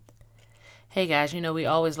Hey guys, we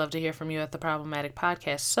always love to hear from you at the Problematic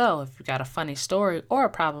Podcast. So if you've got a funny story or a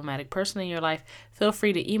problematic person in your life, feel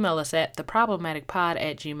free to email us at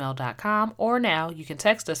theproblematicpod@gmail.com, or now you can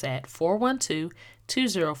text us at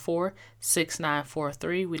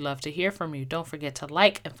 412-204-6943. We love to hear from you. Don't forget to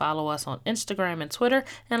like and follow us on Instagram and Twitter,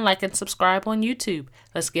 and like and subscribe on YouTube.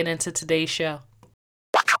 Let's get into today's show.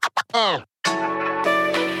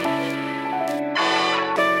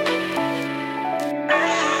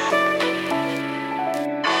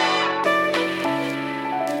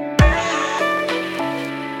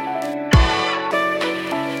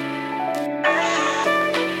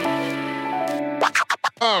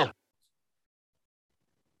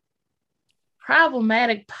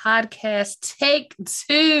 Problematic Podcast Take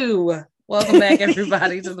 2. Welcome back,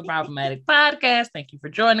 everybody, to the Problematic Podcast. Thank you for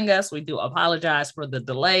joining us. We do apologize for the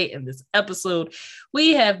delay in this episode.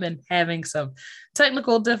 We have been having some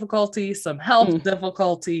technical difficulties, some health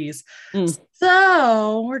difficulties.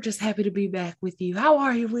 So we're just happy to be back with you. How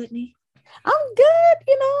are you, Whitney? I'm good.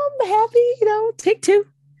 I'm happy. Take two.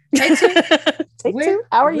 Take two. Take two.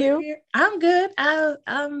 How are you? Here. I'm good.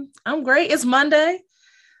 I'm great. It's Monday.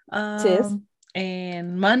 Tis.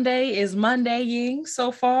 And Monday is Mondaying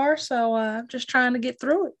so far, so I'm just trying to get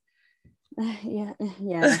through it. Yeah.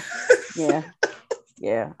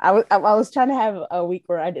 I was trying to have a week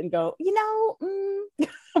where I didn't go,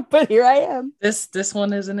 but here I am. This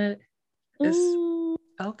one, isn't it?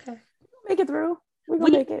 Okay. Make it through. We're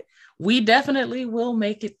gonna make it. We definitely will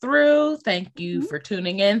make it through. Thank you for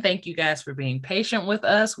tuning in. Thank you guys for being patient with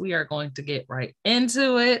us. We are going to get right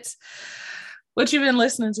into it. What you been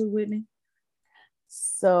listening to, Whitney?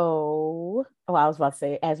 So, I was about to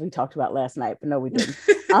say, as we talked about last night, but no, we didn't.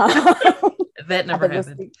 That never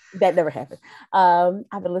happened. That never happened. I've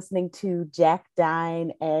been listening to Jack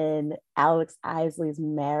Dine and Alex Isley's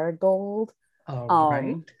Marigold.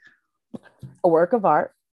 Right. A work of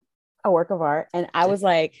art. And I was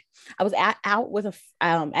out with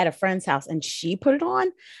at a friend's house, and she put it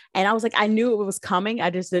on, and I was like, I knew it was coming.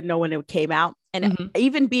 I just didn't know when it came out. And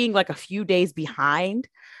even being like a few days behind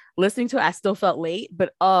listening to it, I still felt late,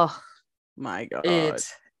 but oh my God. It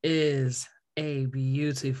is a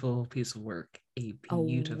beautiful piece of work. A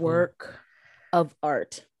work of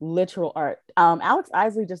art, literal art. Alex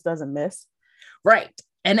Isley just doesn't miss. Right.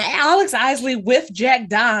 And Alex Isley with Jack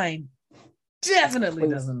Dine definitely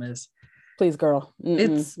doesn't miss. Please, girl.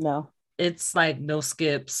 It's like no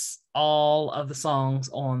skips. All of the songs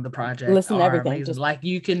on the project listen to everything. Just like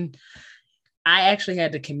you can. I actually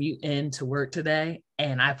had to commute in to work today,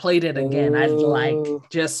 and I played it again. I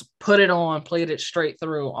just put it on, played it straight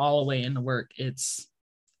through all the way into work. It's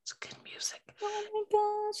good music. Oh my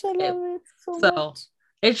gosh, I love it so much.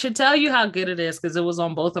 It should tell you how good it is, because it was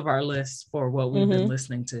on both of our lists for what we've been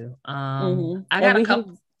listening to. I got a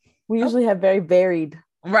couple. We usually have very varied.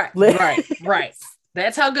 Right.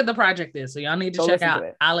 That's how good the project is. So y'all need to check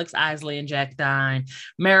out Alex Isley and Jack Dine.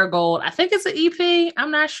 Marigold. I think it's an EP.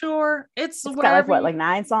 I'm not sure. It's whatever. Like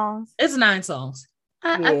 9 songs? It's 9 songs.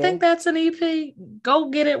 I think that's an EP. Go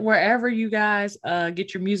get it wherever you guys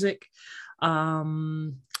get your music. I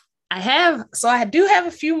do have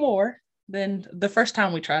a few more than the first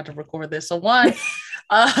time we tried to record this. So one,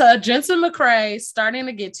 Jensen McCrae, Starting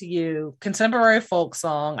to Get to You, contemporary folk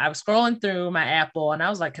song. I was scrolling through my Apple and I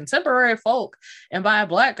was like, contemporary folk and by a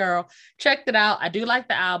Black girl. Checked it out. I do like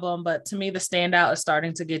the album, but to me, the standout is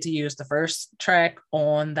Starting to Get to You. It's the first track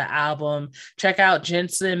on the album. Check out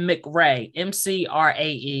Jensen McRae,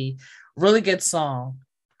 MCRAE. Really good song.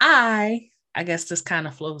 I guess this kind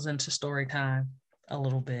of flows into story time a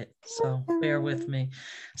little bit, so bear with me.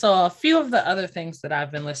 So a few of the other things that I've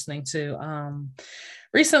been listening to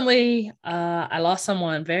recently, I lost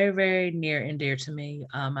someone very, very near and dear to me.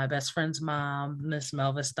 My best friend's mom, Miss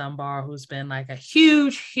Melvis Dunbar, who's been like a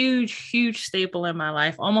huge staple in my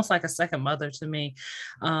life, almost like a second mother to me.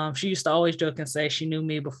 She used to always joke and say she knew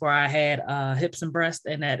me before I had hips and breasts,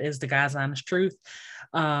 and that is the God's honest truth.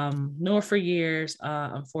 Knew her for years.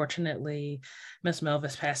 Unfortunately, Miss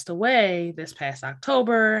Melvis passed away this past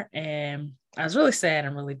October, and I was really sad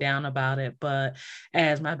and really down about it. But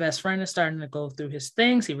as my best friend is starting to go through his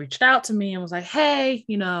things, he reached out to me and was like, hey,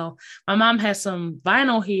 my mom has some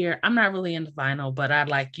vinyl here. I'm not really into vinyl, but I'd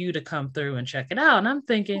like you to come through and check it out. And I'm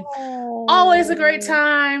thinking, always a great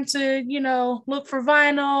time to, look for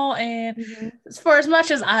vinyl. And for as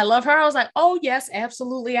much as I love her, I was like, oh, yes,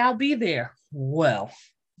 absolutely. I'll be there. Well,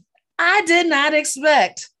 I did not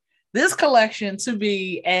expect this collection to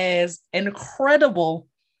be as incredible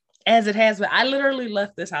as it has been. I literally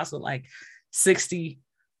left this house with like 60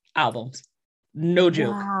 albums. No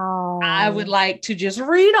joke. Wow. I would like to just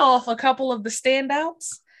read off a couple of the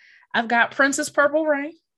standouts. I've got Prince's Purple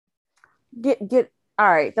Rain. Get all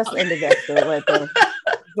right. That's the end of that story right there.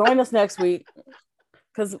 Join us next week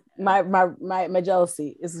because my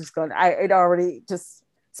jealousy is just going. It already just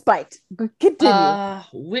spiked. Continue.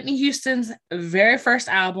 Whitney Houston's very first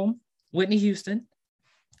album, Whitney Houston.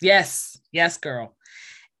 Yes, girl.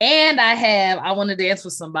 And I Want to Dance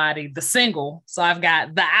with Somebody, the single. So I've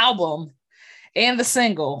got the album and the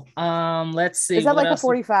single. Let's see. Is that like a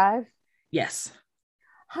 45? Yes.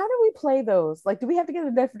 How do we play those? Like, do we have to get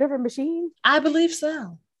a different machine? I believe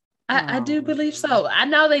so. I do believe so. I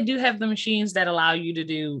know they do have the machines that allow you to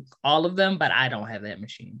do all of them, but I don't have that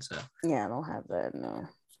machine. So yeah, I don't have that.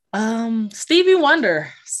 No. Stevie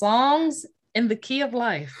Wonder, Songs in the Key of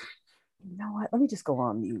Life. You know what? Let me just go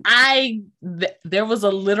on mute. There was a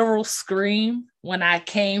literal scream when I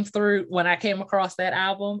came across that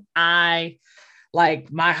album. My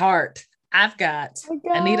heart. I've got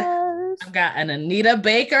an Anita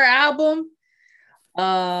Baker album.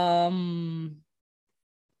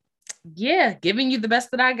 Giving You the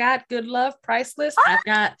Best That I Got, Good Love, Priceless. I've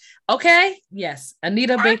got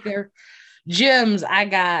Anita Baker gems. I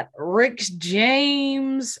got Rick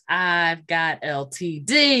James. I've got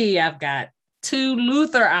LTD. I've got 2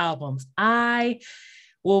 Luther albums. I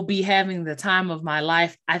will be having the time of my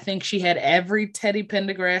life. I think she had every Teddy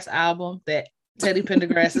Pendergrass album that Teddy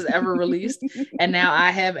Pendergrass has ever released, and now I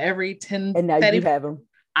have every 10. And now you have them.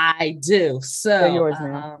 I do. So they're yours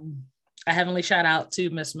now. A heavenly shout out to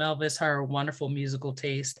Miss Melvis, her wonderful musical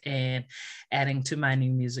taste, and adding to my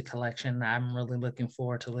new music collection. I'm really looking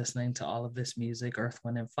forward to listening to all of this music: Earth,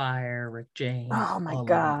 Wind and Fire, Rick James. Oh my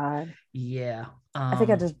God. Yeah. I think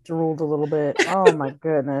I just drooled a little bit. Oh my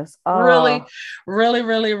goodness. Oh. Really, really,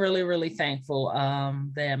 really, really, really thankful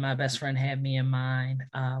that my best friend had me in mind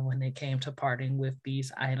when it came to parting with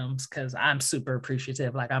these items, because I'm super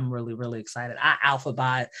appreciative. Like, I'm really, really excited. I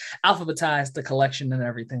alphabetized the collection and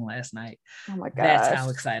everything last night. Oh my God. That's how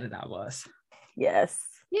excited I was. Yes.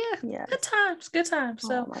 Yeah. Good times.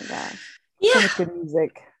 So, oh my gosh. Yeah. So much good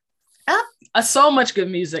music. So much good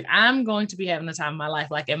music. I'm going to be having the time of my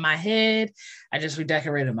life. Like, in my head, I just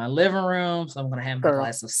redecorated my living room. So I'm going to have a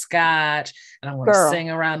glass of scotch and I'm going to sing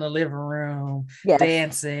around the living room,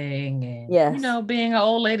 dancing and, being an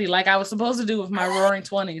old lady like I was supposed to do with my roaring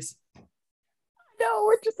 20s. No,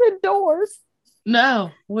 we're just indoors.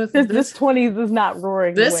 No, with this 20s is not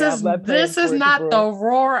roaring. This is not the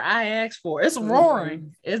roar I asked for. It's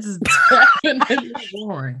roaring. It's definitely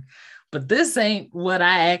roaring. But this ain't what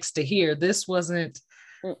I asked to hear. This wasn't.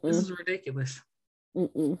 This is ridiculous.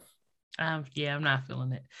 I'm not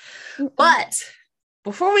feeling it. But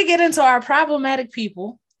before we get into our problematic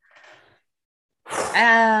people,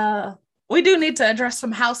 we do need to address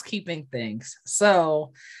some housekeeping things.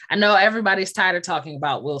 So I know everybody's tired of talking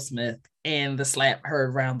about Will Smith and the slap heard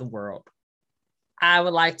around the world. I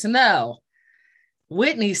would like to know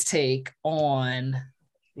Whitney's take on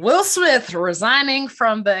Will Smith resigning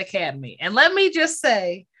from the Academy. And let me just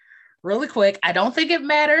say really quick, I don't think it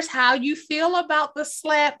matters how you feel about the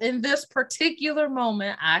slap in this particular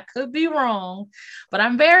moment. I could be wrong, but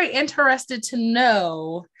I'm very interested to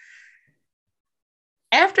know,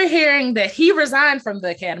 after hearing that he resigned from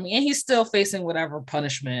the Academy and he's still facing whatever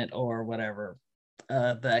punishment or whatever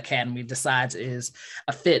the Academy decides is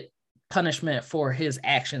a fit punishment for his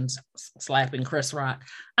actions slapping Chris Rock.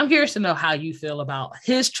 I'm curious to know how you feel about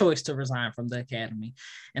his choice to resign from the Academy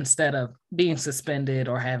instead of being suspended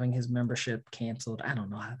or having his membership canceled. I don't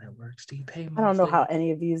know how that works. Do you pay money? I don't know how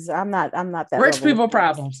any of these. I'm not that rich people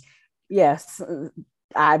problems. Yes,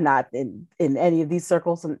 I'm not in any of these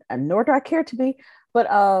circles, and nor do I care to be. But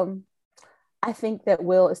I think that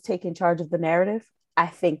Will is taking charge of the narrative. I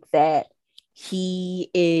think that he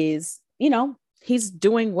is, he's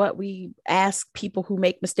doing what we ask people who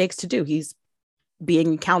make mistakes to do. He's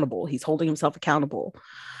being accountable. He's holding himself accountable.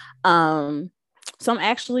 So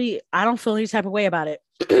I don't feel any type of way about it.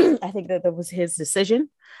 I think that was his decision.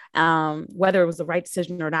 Whether it was the right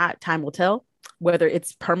decision or not, time will tell. Whether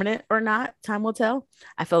it's permanent or not, time will tell.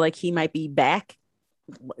 I feel like he might be back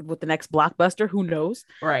with the next blockbuster. Who knows?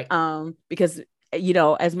 Right. Because,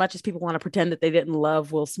 as much as people want to pretend that they didn't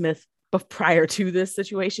love Will Smith prior to this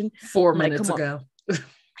situation, 4 minutes ago,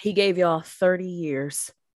 he gave y'all 30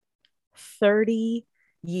 years, 3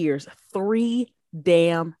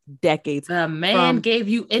 damn decades. The man gave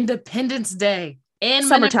you Independence Day and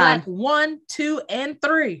Summertime. Black 1, 2, and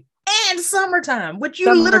 3, and Summertime, which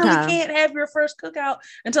you literally can't have your first cookout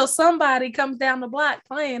until somebody comes down the block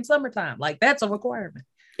playing Summertime. Like, that's a requirement.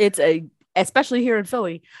 It's especially here in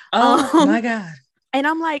Philly. Oh my God. And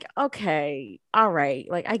I'm like, okay, all right.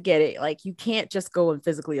 Like, I get it. Like, you can't just go and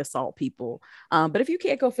physically assault people. But if you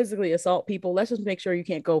can't go physically assault people, let's just make sure you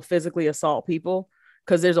can't go physically assault people.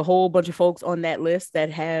 Because there's a whole bunch of folks on that list that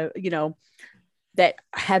have, that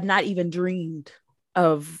have not even dreamed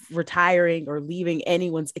of retiring or leaving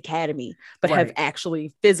anyone's academy, but have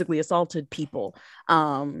actually physically assaulted people.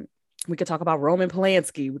 We could talk about Roman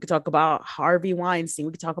Polanski. We could talk about Harvey Weinstein.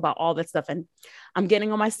 We could talk about all that stuff. And I'm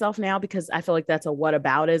getting on myself now because I feel like that's a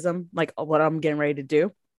whataboutism, like what I'm getting ready to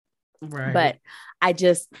do. Right. But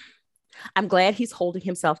I'm glad he's holding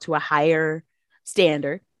himself to a higher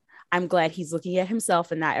standard. I'm glad he's looking at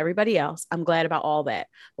himself and not everybody else. I'm glad about all that.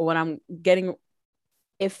 But what I'm getting,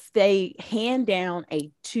 if they hand down a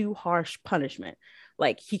too harsh punishment,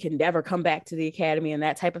 like he can never come back to the academy and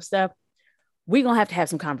that type of stuff, we're going to have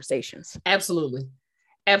some conversations. Absolutely.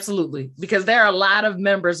 Absolutely. Because there are a lot of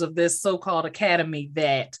members of this so-called academy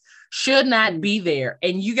that should not be there.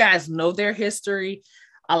 And you guys know their history.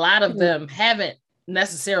 A lot of them haven't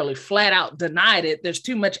necessarily flat out denied it. There's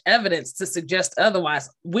too much evidence to suggest otherwise.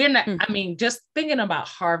 We're not, I mean, just thinking about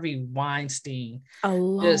Harvey Weinstein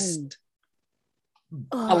alone.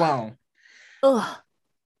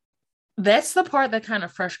 That's the part that kind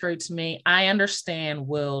of frustrates me. I understand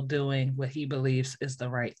Will doing what he believes is the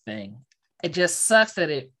right thing. It just sucks that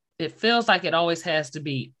it feels like it always has to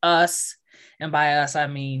be us. And by us, I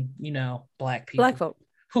mean, Black people. Black folk.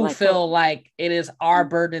 Who feel like it is our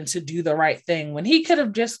burden to do the right thing when he could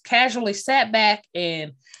have just casually sat back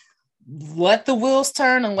and let the wheels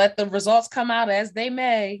turn and let the results come out as they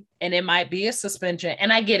may. And it might be a suspension.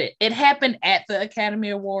 And I get it. It happened at the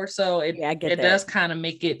Academy Awards. So it does kind of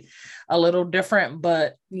make it a little different.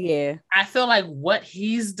 But yeah, I feel like what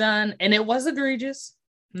he's done, and it was egregious.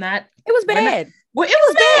 It was bad. Well, it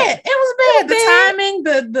was bad. It was bad. The timing,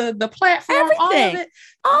 the platform, everything.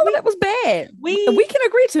 All of it was bad. We can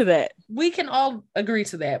agree to that. We can all agree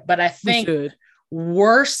to that. But I think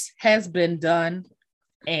worse has been done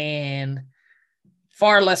and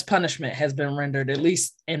far less punishment has been rendered, at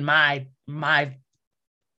least in my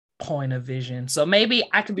point of vision. So maybe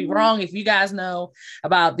I could be wrong. If you guys know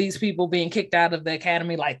about these people being kicked out of the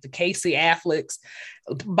academy, like the Casey Afflecks,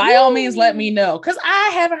 by all means, let me know, because I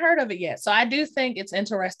haven't heard of it yet. So I do think it's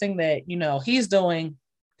interesting that, he's doing,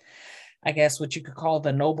 I guess, what you could call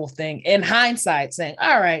the noble thing in hindsight, saying,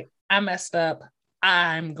 all right, I messed up.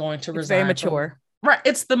 I'm going to resign. Very mature. Right.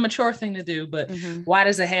 It's the mature thing to do, but why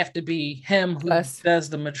does it have to be him who does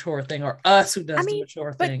the mature thing or us who does the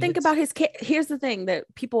mature thing? But think about here's the thing that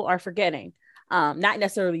people are forgetting. Not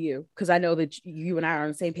necessarily you, because I know that you and I are on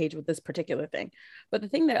the same page with this particular thing. But the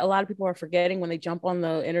thing that a lot of people are forgetting when they jump on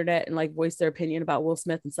the internet and like voice their opinion about Will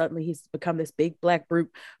Smith, and suddenly he's become this big black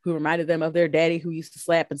brute who reminded them of their daddy who used to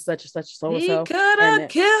slap and such and such so and so. He could have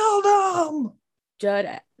killed him.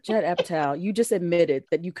 Judd Apatow, you just admitted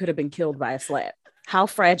that you could have been killed by a slap. How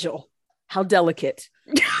fragile, how delicate.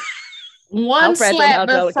 One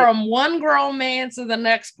slap from one grown man to the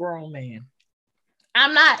next grown man.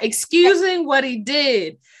 I'm not excusing what he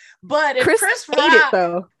did, but if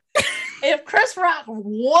if Chris Rock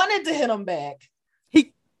wanted to hit him back,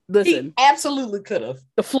 he absolutely could have.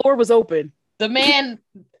 The floor was open. The man,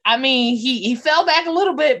 I mean, he fell back a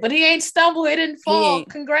little bit, but he ain't stumbled. He didn't fall.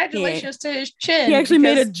 Congratulations to his chin. He actually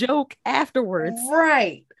made a joke afterwards.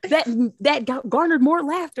 Right. That garnered more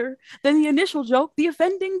laughter than the initial joke, the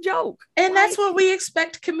offending joke. And that's what we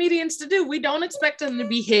expect comedians to do. We don't expect them to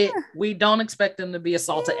be hit. We don't expect them to be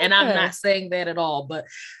assaulted. And I'm not saying that at all, but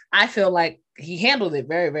I feel like he handled it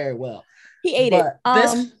very, very well. He ate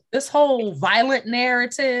it. This whole violent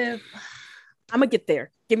narrative. I'm gonna get there.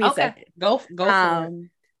 Give me a second. Go for it.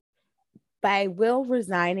 By Will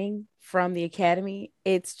resigning from the academy,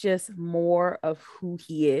 it's just more of who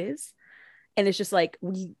he is. And it's just like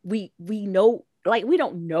we know, like, we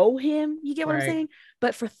don't know him. You get what I'm saying?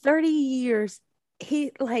 But for 30 years,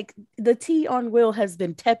 he, like, the tea on Will has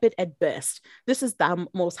been tepid at best. This is the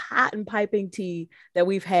most hot and piping tea that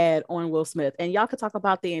we've had on Will Smith. And y'all could talk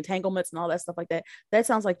about the entanglements and all that stuff like that. That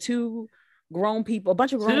sounds like two grown people, a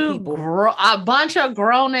bunch of grown people. A bunch of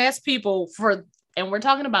grown ass people and we're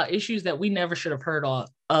talking about issues that we never should have heard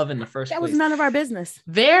of in the first place. That was none of our business.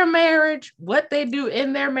 Their marriage, what they do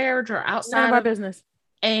in their marriage or outside of our business.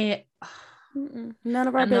 And none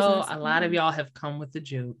of our business. I know a lot of y'all have come with the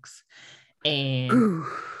jokes. And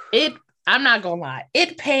I'm not gonna lie,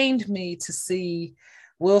 it pained me to see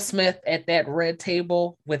Will Smith at that red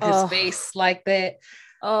table with his face like that.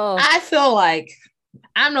 I feel like,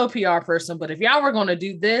 I'm no PR person, but if y'all were going to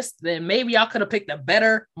do this, then maybe y'all could have picked a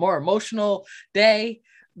better, more emotional day,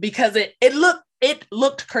 because it looked it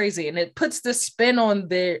looked crazy, and it puts this spin on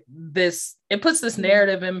it puts this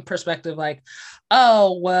narrative in perspective, like,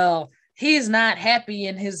 oh, well, he's not happy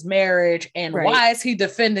in his marriage, and why is he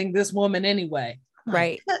defending this woman anyway?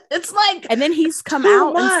 Right. It's like, and then he's come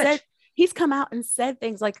out and said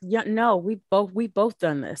things like, yeah, no, we both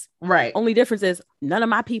done this. Right. Only difference is none of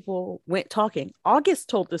my people went talking. August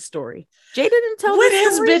told this story. Jada didn't tell with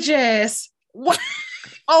this story. his bitch ass. What?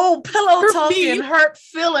 Oh, pillow talking, hurt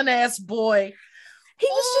feeling ass boy. He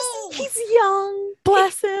was he's young.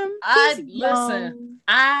 Bless him.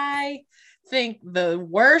 I think the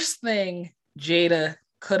worst thing Jada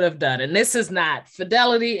could have done, and this is not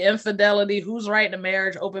fidelity, infidelity, who's right in a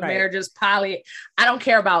marriage, open marriages, poly. I don't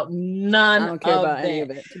care about none. I don't care about any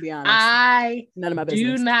of it, to be honest. None of my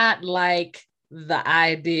business. Do not like the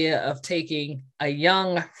idea of taking a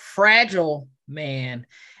young, fragile man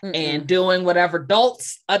and doing whatever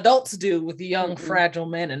adults do with the young, fragile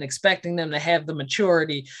men, and expecting them to have the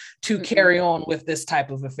maturity to carry on with this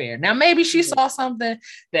type of affair. Now, maybe she saw something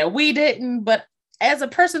that we didn't, but as a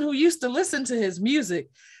person who used to listen to his music,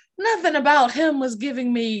 nothing about him was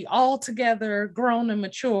giving me altogether grown and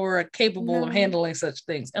mature, capable of handling such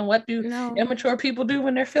things. And what do immature people do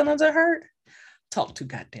when their feelings are hurt? Talk too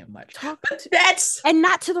goddamn much. And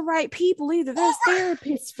not to the right people either. There's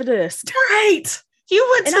therapists for this. Right. You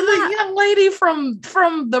went to the young lady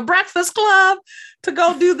from the Breakfast Club to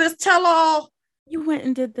go do this tell-all. You went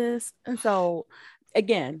and did this. And so,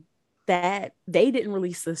 again, that they didn't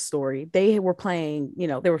release this story. They were playing,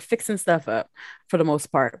 they were fixing stuff up for the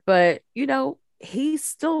most part. But, he's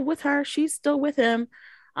still with her. She's still with him.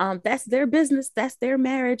 That's their business. That's their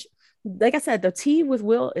marriage. Like I said, the tea with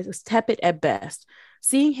Will is tepid at best.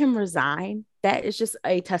 Seeing him resign, that is just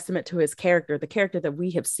a testament to his character, the character that we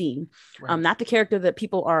have seen. Right. Not the character that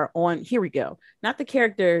people are on. Here we go. Not the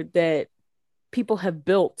character that people have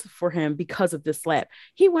built for him because of this slap.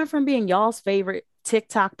 He went from being y'all's favorite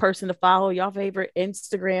TikTok person to follow, y'all favorite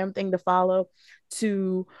Instagram thing to follow,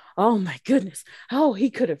 to, oh my goodness, oh, he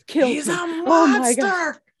could have killed He's him. A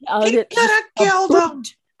monster. He could have killed him.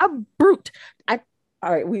 A brute.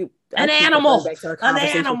 An animal.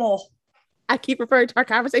 I keep referring to our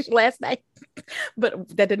conversation last night, but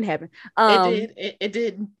that didn't happen. It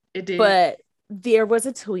did. But there was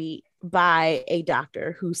a tweet by a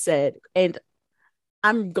doctor who said, and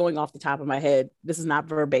I'm going off the top of my head, this is not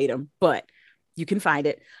verbatim, but you can find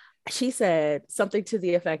it. She said something to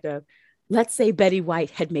the effect of, let's say Betty White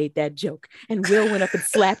had made that joke and Will went up and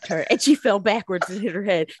slapped her and she fell backwards and hit her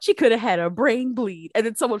head. She could have had a brain bleed. And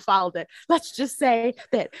then someone followed that. Let's just say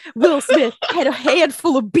that Will Smith had a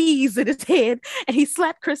handful of bees in his head and he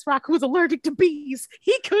slapped Chris Rock, who was allergic to bees.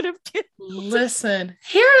 He could have killed. Listen,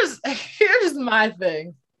 here's my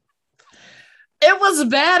thing. It was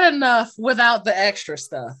bad enough without the extra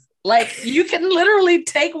stuff. Like, you can literally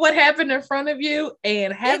take what happened in front of you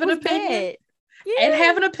and have an opinion. Yeah. And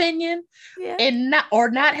have an opinion, and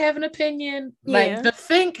not have an opinion. Like,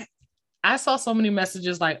 I saw so many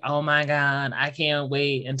messages like, oh my God, I can't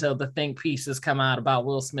wait until the think pieces come out about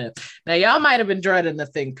Will Smith. Now, y'all might have been dreading the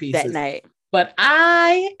think pieces that night, but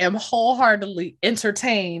I am wholeheartedly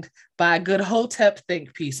entertained by a good Hotep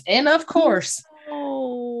think piece. And of course,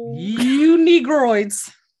 you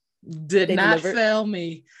Negroids did not fail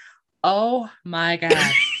me. Oh my God.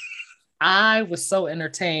 I was so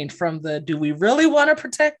entertained from do we really want to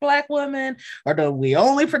protect Black women, or do we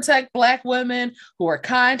only protect Black women who are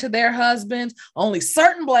kind to their husbands? Only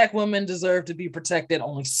certain Black women deserve to be protected.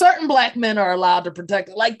 Only certain Black men are allowed to protect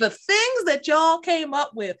it. Like, the things that y'all came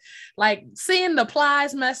up with, like seeing the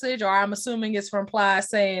Plies message, or I'm assuming it's from Plies,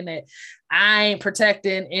 saying that I ain't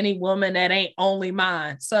protecting any woman that ain't only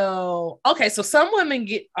mine. So, okay, so some women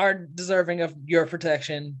are deserving of your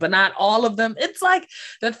protection, but not all of them. It's like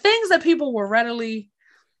the things that people were readily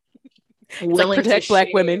willing to protect Black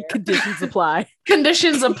share. Women. Conditions apply.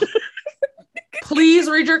 Conditions apply. Please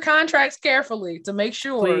read your contracts carefully to make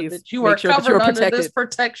sure that you are covered under this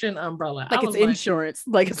protection umbrella. Like, it's insurance.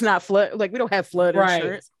 Like, it's not flood. Like, we don't have flood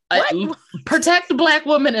insurance. Protect Black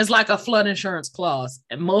women is like a flood insurance clause,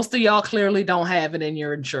 and most of y'all clearly don't have it in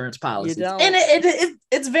your insurance policy. And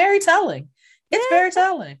it's very telling. It's very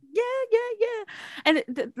telling. Yeah. And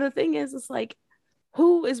the thing is, it's like,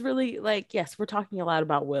 who is really, like, yes, we're talking a lot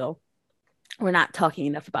about Will. We're not talking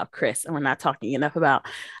enough about Chris, and we're not talking enough about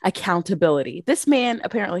accountability. This man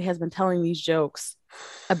apparently has been telling these jokes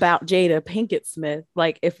about Jada Pinkett Smith.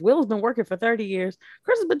 Like, if Will's been working for 30 years,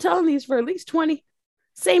 Chris has been telling these for at least 20.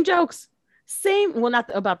 Same jokes. Well,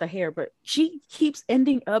 not about the hair, but she keeps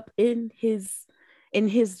ending up in his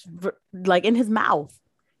mouth.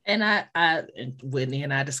 And and Whitney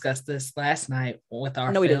and I discussed this last night with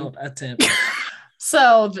our failed attempt.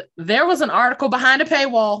 So there was an article behind a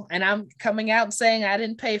paywall, and I'm coming out and saying I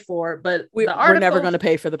didn't pay for it, but we're never going to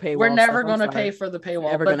pay for the paywall. We're never going to pay for the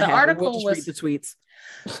paywall. But the article we'll just read the tweets.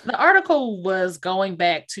 The article was going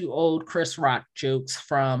back to old Chris Rock jokes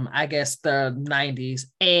from, I guess, the 90s.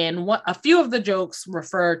 And a few of the jokes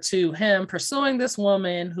refer to him pursuing this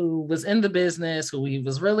woman who was in the business, who he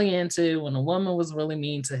was really into, and a woman was really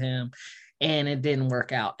mean to him. And it didn't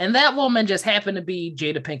work out. And that woman just happened to be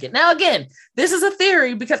Jada Pinkett. Now, again, this is a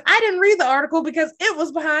theory because I didn't read the article because it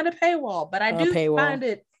was behind a paywall. But I do find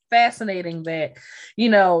it fascinating that,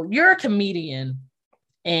 you're a comedian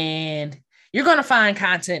and you're going to find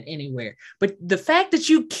content anywhere. But the fact that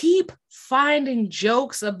you keep finding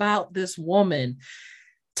jokes about this woman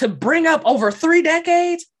to bring up over 3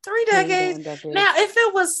 decades. Now, if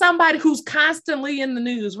it was somebody who's constantly in the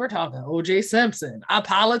news, we're talking O.J. Simpson, a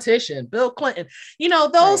politician, Bill Clinton,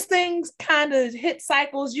 those things kind of hit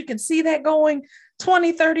cycles. You can see that going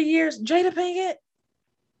 20, 30 years. Jada Pinkett,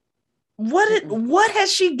 what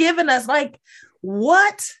has she given us? Like,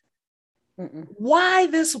 what? Why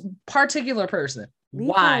this particular person?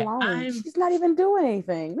 Why? She's not even doing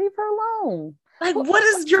anything. Leave her alone. Like, what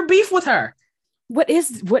is your beef with her? What is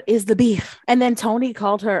the beef? And then Tony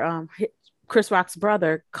called her, Chris Rock's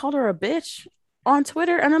brother, called her a bitch on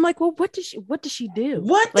Twitter. And I'm like, well, what did she do?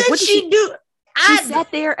 What did she do? She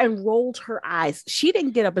sat there and rolled her eyes. She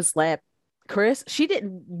didn't get up and slap Chris. She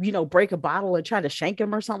didn't, break a bottle and try to shank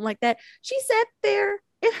him or something like that. She sat there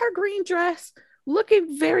in her green dress,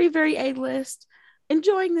 looking very, very A-list,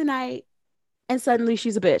 enjoying the night. And suddenly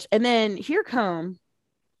she's a bitch. And then here come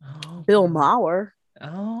Bill Maher.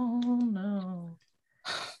 Oh, no.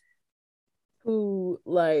 Who,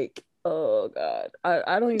 oh God,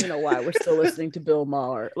 I don't even know why we're still listening to Bill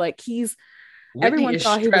Maher. Like, everyone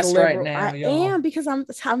thought he was a liberal. Right now, I am, because I'm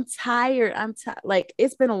tired. Like,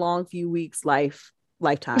 it's been a long few weeks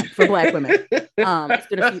lifetime for Black women. It's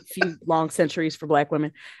been a few long centuries for Black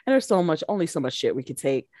women, and there's only so much shit we could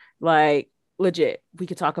take. Like, legit, we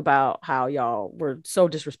could talk about how y'all were so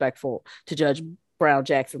disrespectful to Judge Brown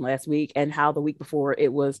Jackson last week, and how the week before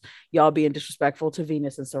it was y'all being disrespectful to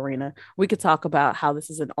Venus and Serena. We could talk about how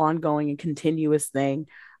this is an ongoing and continuous thing.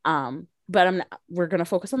 But we're going to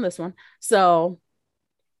focus on this one. So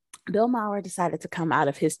Bill Maher decided to come out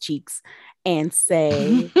of his cheeks and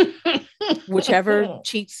say, whichever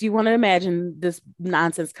cheeks you want to imagine this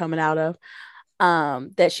nonsense coming out of,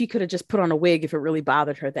 that she could have just put on a wig if it really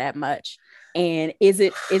bothered her that much. And is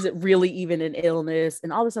it really even an illness,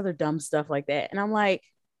 and all this other dumb stuff like that. And I'm like,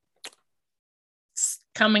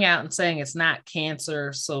 coming out and saying it's not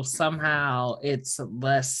cancer, so somehow it's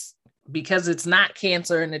less, because it's not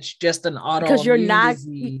cancer and it's just an autoimmune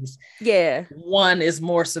disease. Yeah, one is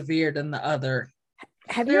more severe than the other.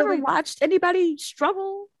 Have you ever watched anybody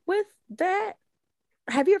struggle with that?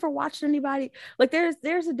 Have you ever watched anybody, like,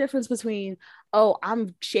 there's a difference between,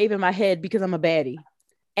 I'm shaving my head because I'm a baddie,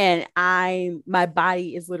 and my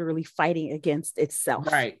body is literally fighting against itself.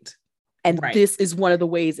 Right. And this is one of the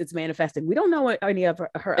ways it's manifesting. We don't know what any of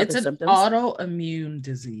her other symptoms. It's an autoimmune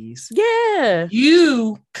disease. Yeah.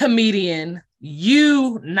 You, comedian,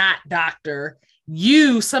 you, not doctor,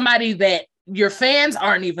 you, somebody that your fans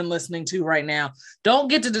aren't even listening to right now, don't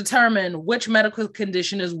get to determine which medical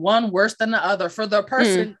condition is one worse than the other for the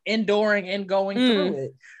person enduring and going through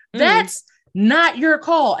it. That's not your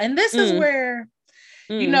call. And this is where,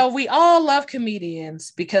 we all love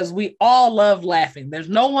comedians because we all love laughing. There's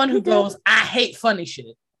no one who goes, I hate funny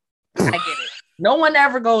shit. I get it. No one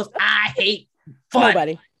ever goes, I hate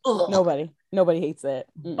fun. Nobody hates that.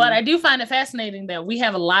 But I do find it fascinating that we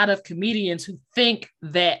have a lot of comedians who think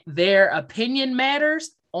that their opinion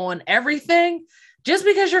matters on everything. Just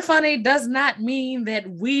because you're funny does not mean that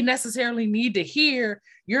we necessarily need to hear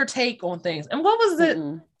your take on things. And what was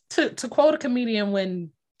it, to quote a comedian,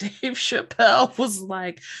 when Dave Chappelle was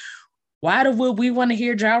like, why would we want to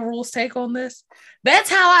hear Ja Rule's take on this? That's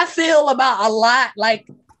how I feel about a lot. Like,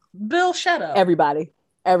 Bill, shut up. Everybody,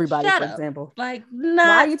 for example. Like,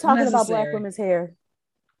 why are you talking about Black women's hair?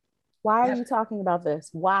 Why are you talking about this?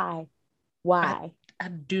 Why? I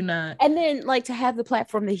do not. And then, like, to have the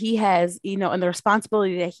platform that he has, and the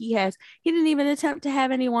responsibility that he has, he didn't even attempt to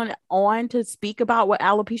have anyone on to speak about what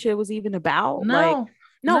alopecia was even about. No,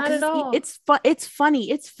 not at all. It's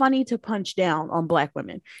funny. It's funny to punch down on Black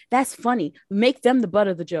women. That's funny. Make them the butt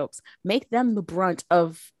of the jokes. Make them the brunt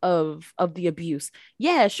of the abuse.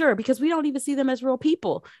 Yeah, sure. Because we don't even see them as real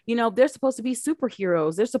people. They're supposed to be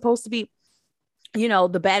superheroes. They're supposed to be,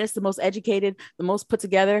 the baddest, the most educated, the most put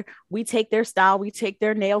together. We take their style. We take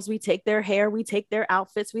their nails. We take their hair. We take their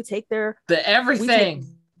outfits. We take their everything.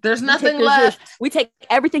 There's nothing left. We take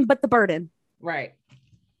everything but the burden. Right.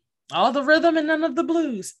 All the rhythm and none of the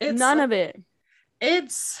blues. None of it.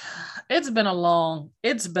 It's been a long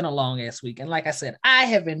ass week. And like I said, I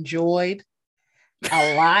have enjoyed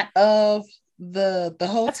a lot of the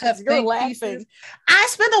Hotep You're thing laughing. pieces. I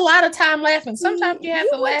spend a lot of time laughing. Sometimes you have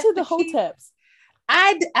to laugh. To the Hoteps.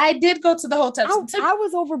 I did go to the Hoteps. I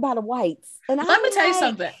was over by the whites, and let me tell you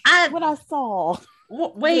something. What I saw.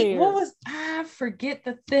 Wait, what was I forget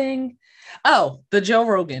the thing? Oh, the Joe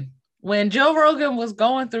Rogan. When Joe Rogan was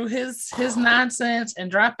going through his nonsense and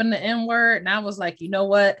dropping the N-word, and I was like, you know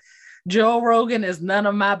what? Joe Rogan is none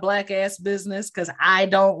of my black ass business because I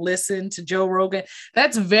don't listen to Joe Rogan.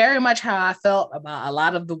 That's very much how I felt about a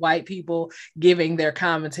lot of the white people giving their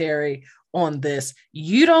commentary on this.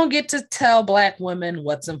 You don't get to tell black women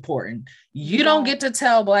what's important. You don't get to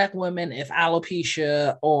tell black women if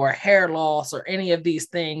alopecia or hair loss or any of these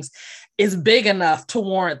things is big enough to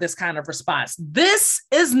warrant this kind of response. This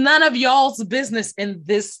is none of y'all's business in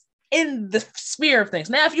the sphere of things.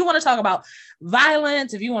 Now, if you want to talk about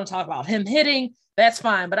violence, if you want to talk about him hitting, that's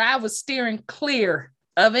fine. But I was steering clear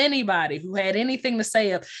of anybody who had anything to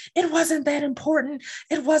say of it wasn't that important.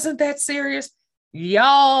 It wasn't that serious.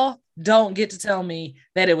 Y'all don't get to tell me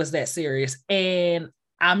that it was that serious. And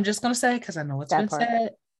I'm just going to say, because I know it's been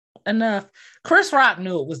said enough, Chris Rock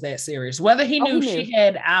knew it was that serious. Whether he knew she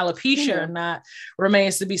had alopecia or not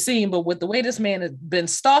remains to be seen. But with the way this man has been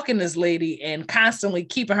stalking this lady and constantly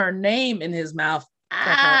keeping her name in his mouth,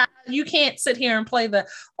 you can't sit here and play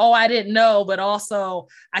I didn't know, but also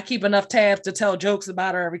I keep enough tabs to tell jokes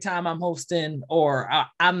about her every time I'm hosting, or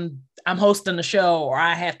I'm hosting a show, or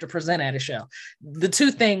I have to present at a show. The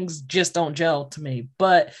two things just don't gel to me.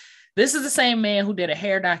 But this is the same man who did a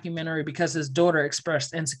hair documentary because his daughter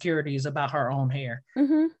expressed insecurities about her own hair.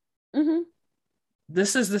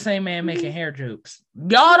 This is the same man making hair jokes.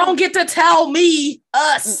 Y'all don't get to tell me,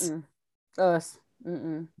 us,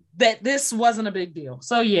 that this wasn't a big deal.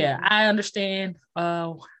 So yeah, I understand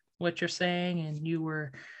what you're saying, and you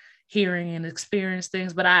were hearing and experiencing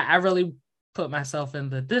things, but I really put myself in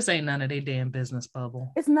this ain't none of their damn business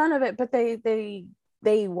bubble. It's none of it, but they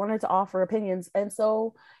wanted to offer opinions. And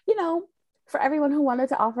so, for everyone who wanted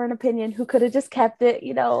to offer an opinion, who could have just kept it,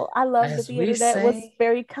 I love that the internet was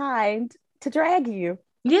very kind to drag you.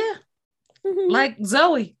 Yeah. Like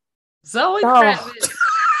Zoe Kravitz.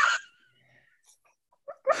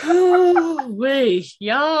 Wait,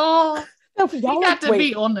 y'all got to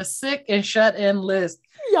be on the sick and shut in list.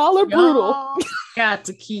 Y'all are brutal. Got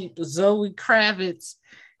to keep Zoe Kravitz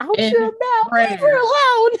out your mouth. Leave her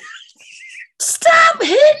alone. Stop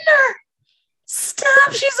hitting her.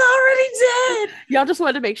 Stop. She's already dead. Y'all just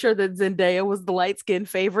wanted to make sure that Zendaya was the light-skinned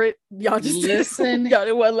favorite. Y'all just listen. Y'all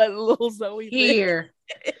didn't want to let little Zoe here.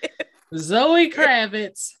 Zoe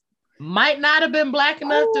Kravitz might not have been black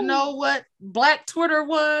enough to know what Black Twitter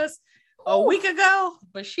was a week ago,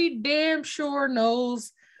 but she damn sure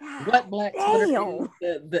knows what Black Twitter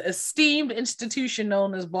is. The esteemed institution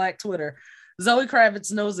known as Black Twitter. Zoe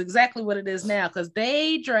Kravitz knows exactly what it is now because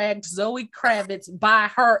they dragged Zoe Kravitz by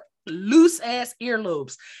her loose ass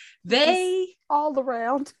earlobes. They all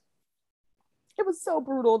around. It was so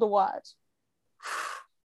brutal to watch.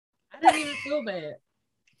 I didn't even feel bad.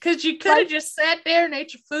 Because you could have just sat there and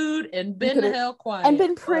ate your food and been the hell quiet. And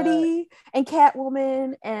been pretty and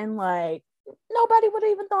Catwoman, and like nobody would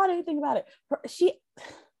have even thought anything about it.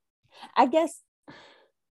 I guess,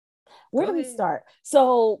 where do we start?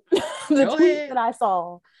 So the tweet that I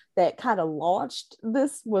saw that kind of launched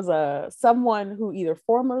this was someone who either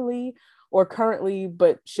formerly or currently,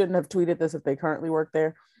 but shouldn't have tweeted this if they currently work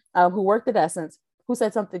there, who worked at Essence, who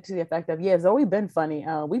said something to the effect of, yeah, Zoe been funny.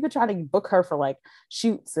 We've been trying to book her for like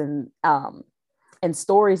shoots and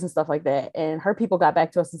stories and stuff like that. And her people got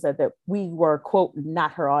back to us and said that we were, quote,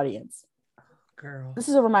 not her audience. Girl. This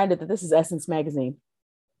is a reminder that this is Essence Magazine.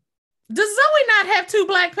 Does Zoe not have two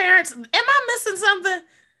black parents? Am I missing something?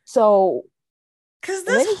 So, because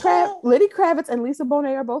Lenny Kravitz and Lisa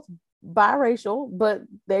Bonet are both biracial, but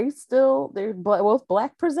they're both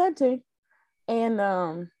black presenting. And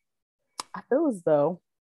I feel as though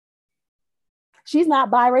she's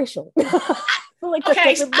not biracial.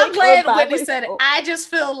 Okay, I'm glad Whitney said it. I just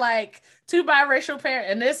feel like two biracial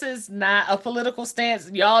parents, and this is not a political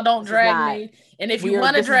stance. Y'all don't drag me. And if you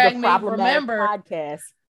want to drag me, remember, podcast.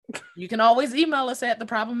 You can always email us at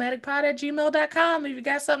theproblematicpod@gmail.com. If you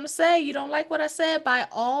got something to say, you don't like what I said, by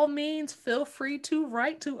all means, feel free to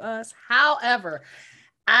write to us. However,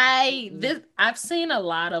 I've seen a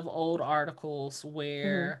lot of old articles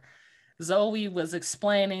where Zoe was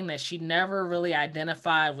explaining that she never really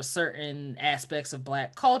identified with certain aspects of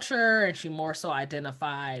Black culture, and she more so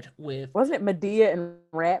identified with... Wasn't it Medea and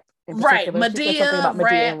rap in Right. particular. She said something Medea, about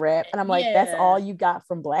Medea and rap. rap. And I'm like, that's Yeah. all you got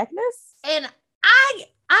from Blackness? And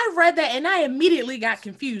I read that and I immediately got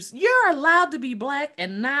confused. You're allowed to be Black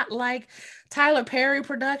and not like Tyler Perry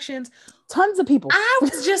Productions. Tons of people. I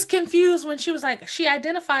was just confused when she was like, she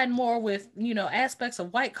identified more with, aspects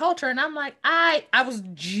of white culture. And I'm like, I was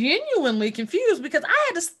genuinely confused because I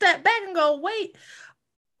had to step back and go, wait,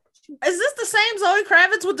 is this the same Zoe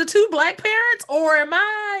Kravitz with the two Black parents? Or am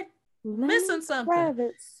I missing something?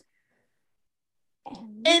 Kravitz.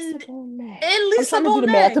 And Lisa I'm trying to do the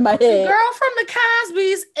Bonet, math in my head. girl from the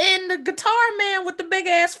Cosbys and the guitar man with the big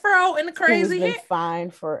ass fro and the crazy hair.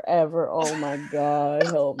 Fine forever. Oh my God,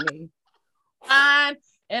 help me. Fine.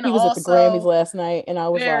 And he was at the Grammys last night, and I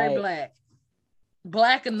was very like,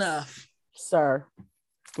 black enough, sir.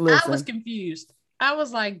 Listen. I was confused. I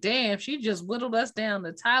was like, damn, she just whittled us down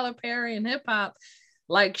to Tyler Perry and hip hop,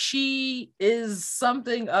 like she is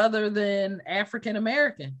something other than African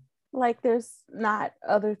American. Like there's not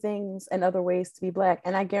other things and other ways to be Black.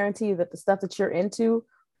 And I guarantee you that the stuff that you're into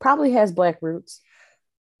probably has Black roots.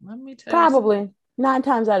 Let me tell probably you 9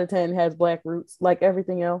 times out of 10 has Black roots, like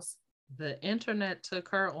everything else. The internet took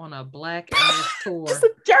her on a Black ass tour. Just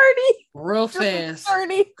a journey. Real fast.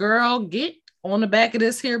 Girl, get on the back of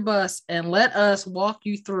this here bus and let us walk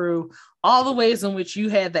you through all the ways in which you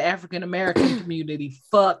had the African American community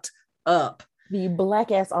fucked up. The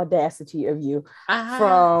Black ass audacity of you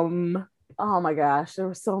from, oh my gosh, there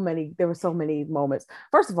were so many moments.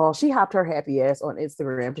 First of all, she hopped her happy ass on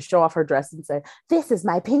Instagram to show off her dress and say, this is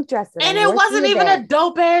my pink dress. And it wasn't even a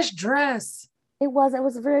dope ass dress. It wasn't. It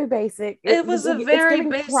was very basic. It was a very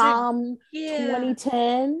basic prom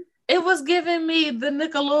 2010. It was giving me the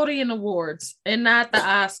Nickelodeon Awards and not the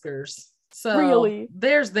Oscars. So really,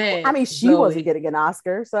 there's that. I mean, she wasn't getting an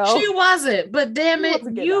Oscar, so she wasn't. But damn it,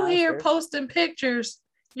 you here posting pictures.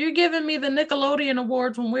 You're giving me the Nickelodeon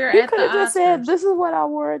Awards when we're at the Oscars. You could have just said, "This is what I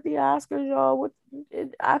wore at the Oscars, y'all."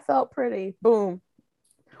 I felt pretty. Boom,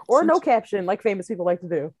 or no caption, like famous people like to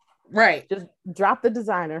do. Right. Just drop the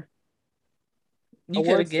designer. You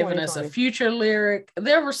could have given us a Future lyric.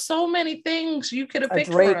 There were so many things you could have picked.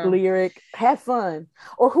 A Drake lyric. Have fun,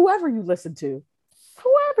 or whoever you listen to.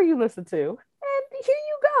 And here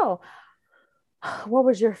you go. What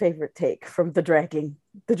was your favorite take from the dragging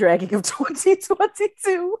of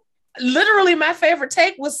 2022? Literally, my favorite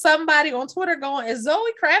take was somebody on Twitter going, "Is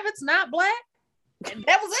Zoe Kravitz not Black?" And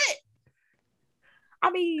that was it. I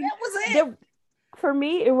mean, that was it. For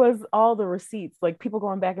me, it was all the receipts, like people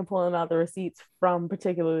going back and pulling out the receipts from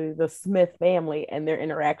particularly the Smith family and their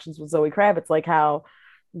interactions with Zoe Kravitz, like how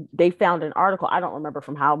they found an article, I don't remember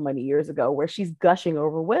from how many years ago, where she's gushing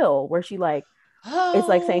over Will, where she it's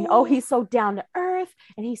like saying, oh, he's so down to earth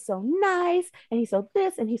and he's so nice and he's so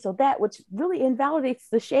this and he's so that, which really invalidates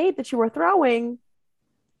the shade that you were throwing.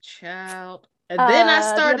 Child. And then I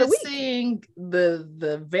started seeing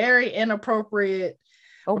the very inappropriate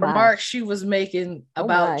remarks she was making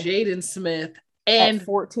about Jaden Smith and at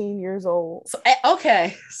 14 years old. So,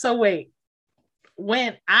 okay, so wait.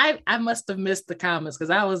 When I must have missed the comments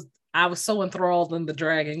because I was so enthralled in the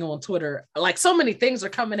dragging on Twitter. Like so many things are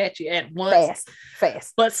coming at you at once.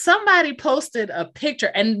 Fast. But somebody posted a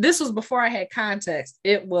picture, and this was before I had context.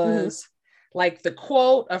 It was like the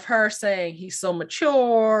quote of her saying, "He's so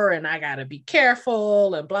mature and I gotta be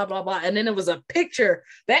careful," and blah, blah, blah. And then it was a picture,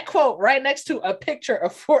 that quote right next to a picture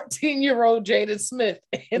of 14-year-old Jaden Smith.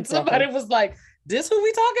 And somebody was like, "This who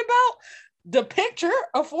we talking about?" The picture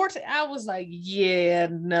of 14, I was like, yeah,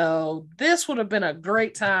 no, this would have been a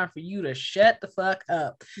great time for you to shut the fuck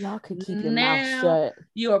up. Y'all could keep your mouth shut.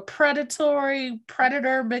 You're a predator,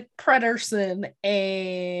 McPreterson,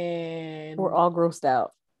 and we're all grossed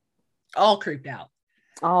out. All creeped out.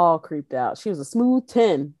 She was a smooth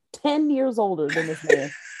 10 years older than this man,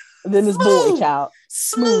 than this boy child.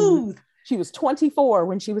 Smooth. She was 24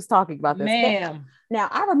 when she was talking about this. Ma'am. Now,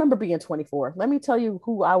 I remember being 24. Let me tell you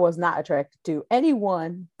who I was not attracted to.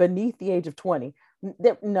 Anyone beneath the age of 20.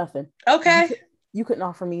 Nothing. Okay. You couldn't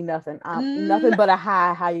offer me nothing. Nothing but a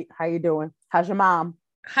hi. How you doing? How's your mom?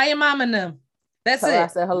 How your mom and them? That's it. I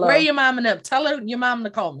said hello. Where your mom and them? Tell her your mom to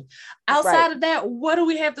call me. Outside of that, what do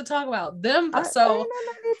we have to talk about? Them. I need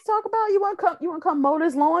to talk about. You want to come mow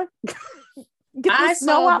this lawn? Get the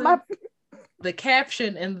snow out the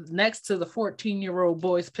caption and next to the 14-year-old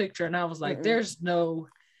boy's picture, and I was like, "There's no."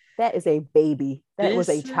 That is a baby. That was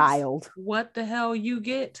a child. What the hell you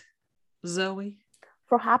get, Zoe?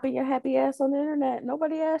 For hopping your happy ass on the internet.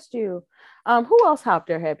 Nobody asked you. Who else hopped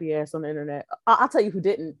their happy ass on the internet? I'll tell you who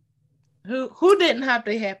didn't. Who didn't hop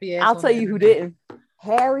their happy ass? I'll tell you who didn't.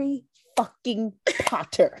 Harry fucking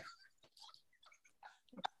Potter.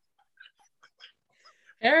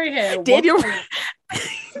 Harry had Daniel, one point.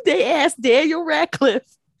 they asked Daniel Radcliffe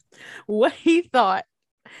what he thought,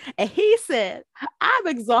 and he said, "I'm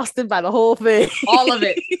exhausted by the whole thing. All of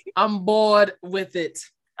it. I'm bored with it.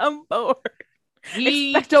 I'm bored.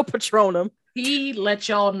 He Expecto Patronum." he let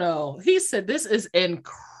y'all know. He said, "This is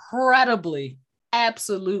incredibly,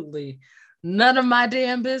 absolutely none of my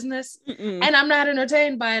damn business, and I'm not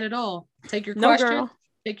entertained by it at all. Take your question, girl.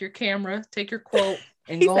 take your camera, take your quote,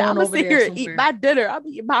 and He go said, on "I'm gonna over sit there here and eat somewhere. my dinner. I'm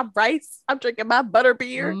eating my rice. I'm drinking my butter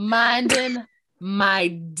beer, Minding my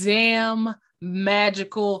damn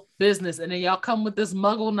magical business." And then y'all come with this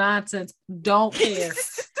muggle nonsense. Don't care.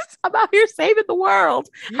 I'm out here saving the world.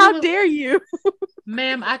 How dare you?"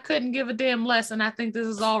 Ma'am, I couldn't give a damn less, and I think this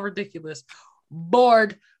is all ridiculous.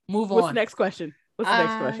 Bored. Move on. What's the next question?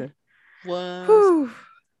 Was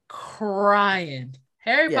crying.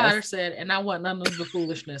 Harry Yes. Potter said, and I want none of the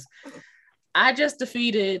foolishness. I just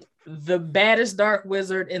defeated the baddest dark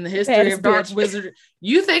wizard in the history of dark wizard.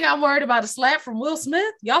 You think I'm worried about a slap from Will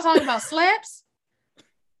Smith? Y'all talking about slaps?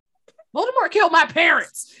 Voldemort killed my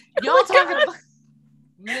parents. Y'all talking about...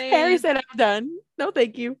 Man. Harry said, "I'm done. No,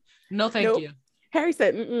 thank you. No, thank you." Harry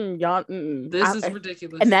said, y'all, this is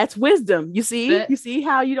ridiculous. And that's wisdom. You see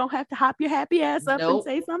how you don't have to hop your happy ass up and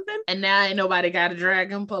say something? And now ain't nobody got to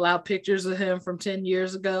drag him, pull out pictures of him from 10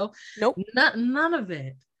 years ago. Nope. None of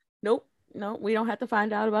it. Nope. No, we don't have to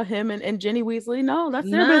find out about him and Ginny Weasley. No,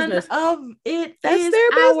 that's their business. Of it that's is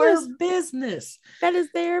their our business. That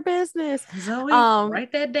is their business. Zoe,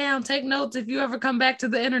 write that down. Take notes if you ever come back to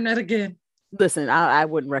the internet again. Listen, I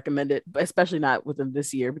wouldn't recommend it, especially not within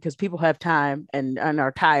this year, because people have time and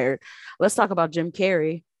are tired. Let's talk about Jim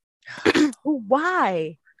Carrey.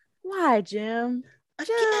 Why, Jim?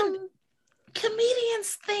 Again,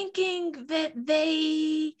 comedians thinking that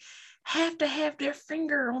they have to have their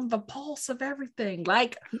finger on the pulse of everything.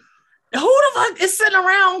 Like, who the fuck is sitting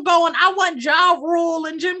around going, "I want Ja Rule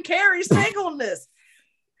and Jim Carrey's take on this"?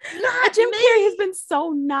 Jim Carrey has been so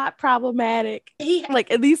not problematic. Like,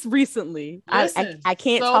 at least recently. Listen, I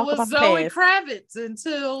can't talk about Zoe Kravitz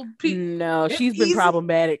until no, she's been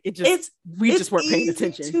problematic. We just weren't paying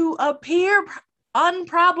attention. To appear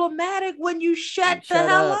unproblematic when you shut the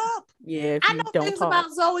hell up. Yeah, I know things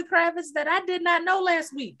about Zoe Kravitz that I did not know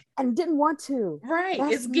last week and didn't want to. Right,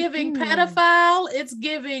 it's giving pedophile. It's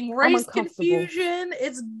giving race confusion.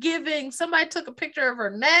 It's giving somebody took a picture of her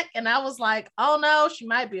neck, and I was like, "Oh no, she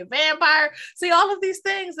might be a vampire." See, all of these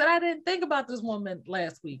things that I didn't think about this woman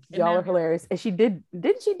last week. Y'all are hilarious. And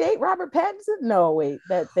didn't she date Robert Pattinson? No, wait,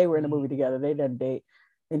 that they were in a movie together. They didn't date,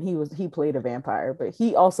 and he played a vampire, but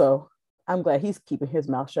he also. I'm glad he's keeping his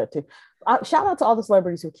mouth shut too. Shout out to all the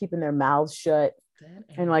celebrities who are keeping their mouths shut.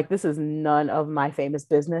 And like, this is none of my famous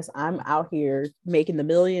business. I'm out here making the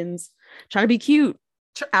millions, trying to be cute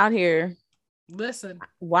out here. Listen,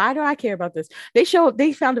 why do I care about this? They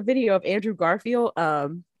found a video of Andrew Garfield.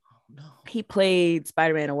 He played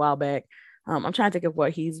Spider-Man a while back. I'm trying to think of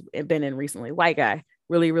what he's been in recently. White guy,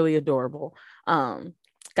 really, really adorable. Got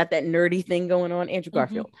that nerdy thing going on. Andrew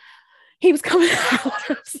Garfield. He was coming out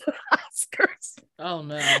of the Oscars. Oh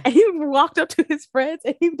no. And he walked up to his friends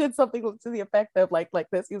and he did something to the effect of like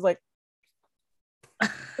this. He was like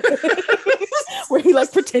where he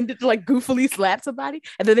like pretended to like goofily slap somebody,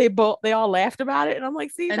 and then they all laughed about it. And I'm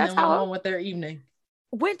like, see, and that's how went on with their evening.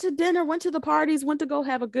 Went to dinner, went to the parties, went to go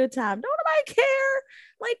have a good time. Don't nobody care.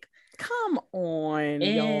 Like, come on,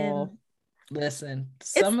 y'all. Listen,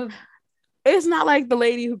 it's not like the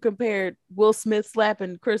lady who compared Will Smith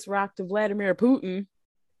slapping Chris Rock to Vladimir Putin.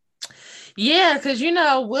 Yeah, because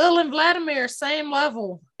Will and Vladimir, same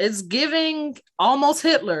level. It's giving almost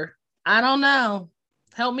Hitler. I don't know.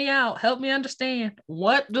 Help me out. Help me understand.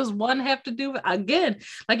 What does one have to do with, again,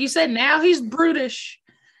 like you said, now he's brutish.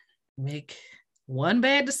 Make one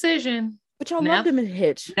bad decision. But y'all loved him in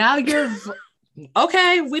Hitch. Now you're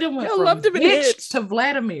okay. We didn't went from Hitch to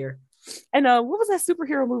Vladimir. And what was that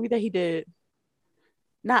superhero movie that he did?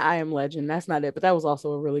 Not I Am Legend. That's not it. But that was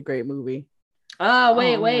also a really great movie.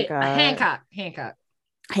 Wait. Hancock.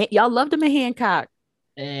 Y'all loved him in Hancock.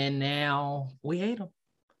 And now we hate him.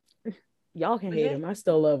 Y'all can hate him. I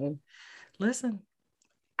still love him. Listen.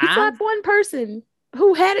 He slapped one person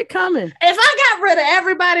who had it coming. If I got rid of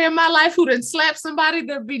everybody in my life who didn't slap somebody,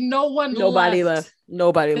 there'd be Nobody left.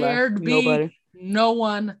 There'd be no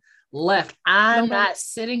one left. I'm not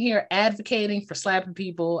sitting here advocating for slapping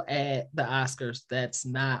people at the Oscars. That's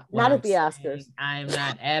not what not at the Oscars. I'm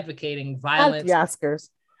not advocating violence at the Oscars.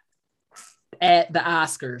 At the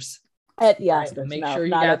Oscars. At the Oscars. Right. Make sure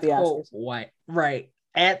you got the quote right.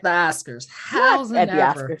 at the Oscars. Not How's at it the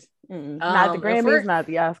ever? Oscars. Not the Grammys, not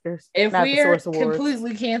the Oscars, If not the we're Source Awards.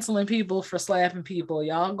 completely canceling people for slapping people,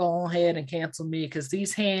 y'all go ahead and cancel me because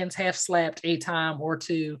these hands have slapped a time or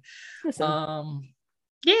two. Listen.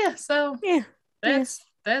 Yeah, so Yeah.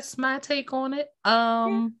 that's my take on it.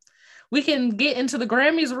 We can get into the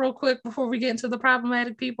Grammys real quick before we get into the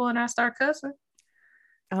problematic people and I start cussing.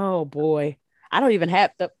 Oh boy. I don't even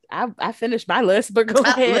have to. I finished my list, but go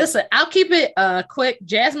ahead. Listen, I'll keep it quick.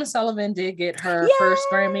 Jasmine Sullivan did get her first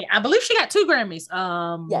Grammy. I believe she got 2 Grammys.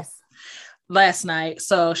 Yes. Last night.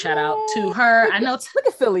 So shout out to her. Look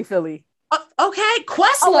at Philly. Okay,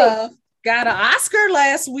 Questlove got an Oscar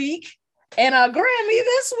last week and a Grammy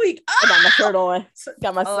this week. I got my shirt on.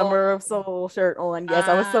 Got my Summer of Soul shirt on. Yes,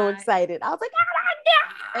 I was so excited. I was like, oh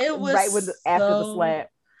my God. It was right after the slap.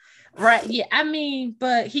 Right. Yeah. I mean,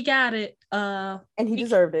 but he got it. And he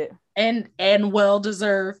deserved it. And well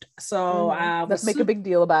deserved. So let's make a big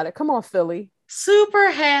deal about it. Come on, Philly. Super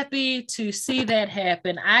happy to see that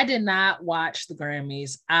happen. I did not watch the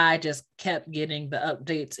Grammys. I just kept getting the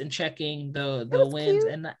updates and checking the wins.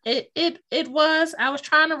 Cute. And it was. I was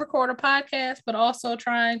trying to record a podcast, but also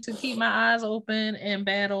trying to keep my eyes open and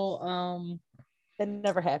battle. It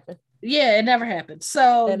never happened. Yeah, it never happened.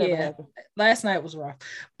 So happened. Last night was rough.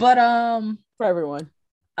 But for everyone.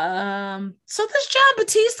 So this John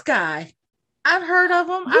Batiste guy, I've heard of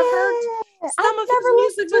him. Yeah, I've heard some of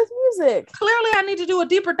his music. Clearly, I need to do a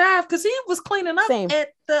deeper dive because he was cleaning up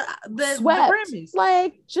at the Grammys.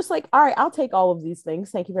 Like, just like, all right, I'll take all of these things.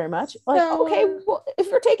 Thank you very much. Like, okay, well, if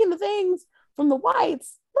you're taking the things from the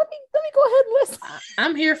whites, let me go ahead and listen.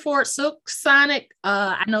 I'm here for it. Silk Sonic.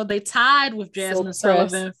 I know they tied with Jasmine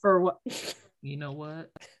Sullivan for what? You know what?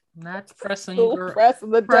 Not pressing curl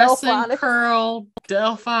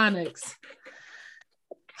Delphonics.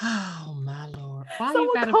 Oh my Lord! Why Someone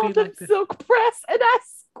you gotta called be like this? Silk Press, and I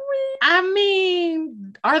screamed. I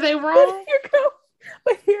mean, are they wrong?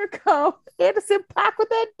 But here come Anderson .Paak with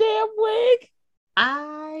that damn wig.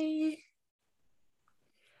 I'm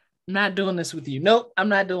not doing this with you. Nope, I'm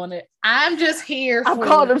not doing it. I'm just here. I've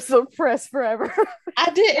called him Silk Press forever. I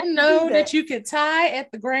didn't know that you could tie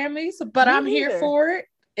at the Grammys, but I'm here for it.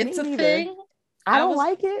 It's a thing. I don't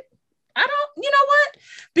like it. You know what?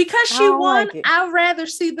 Because she won, I'd rather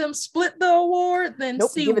see them split the award than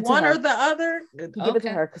see one or the other. Give it to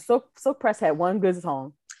her because Silk Press had one good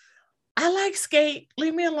song. I like Skate.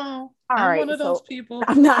 Leave me alone. I'm one of those people.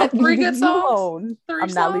 I'm not leaving you alone.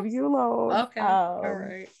 Not leaving you alone. Okay. All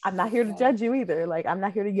right. I'm not here to judge you either. Like, I'm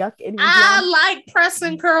not here to yuck anyone. I like Press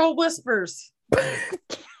and Curl Whispers.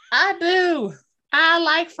 I do. I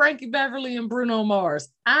like Frankie Beverly and Bruno Mars.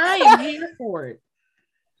 I am here for it.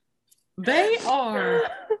 They are.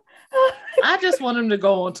 I just want them to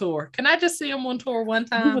go on tour. Can I just see them on tour one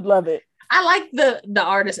time? You would love it. I like the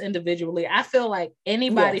artists individually. I feel like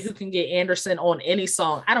anybody who can get Anderson on any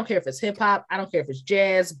song, I don't care if it's hip hop, I don't care if it's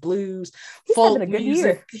jazz, blues, folk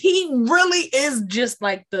music. He really is just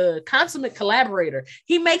like the consummate collaborator.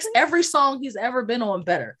 He makes every song he's ever been on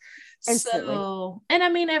better. Instantly. So, and I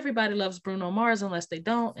mean, everybody loves Bruno Mars unless they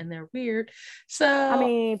don't, and they're weird. So, I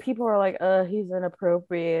mean, people are like, he's an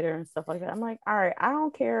appropriator and stuff like that. I'm like, all right, I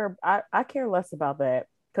don't care. I care less about that.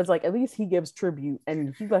 Because like at least he gives tribute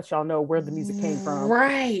and he lets y'all know where the music came from,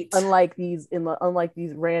 right? Unlike these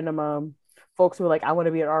random folks who are like, I want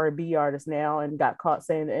to be an R&B artist now and got caught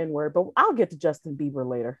saying the N-word. But I'll get to Justin Bieber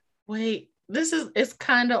later. Wait, it's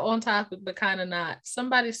kind of on topic, but kind of not.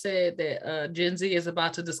 Somebody said that Gen Z is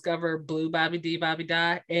about to discover Blue Bobby D Bobby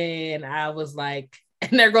Die, and I was like,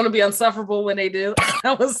 and they're going to be insufferable when they do.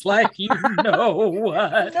 I was like, you know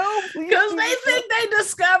what? No, because they think they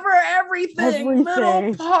discover everything.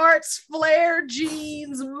 Little parts, flare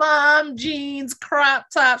jeans, mom jeans, crop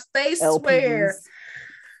tops. They swear.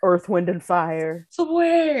 Earth, Wind, and Fire.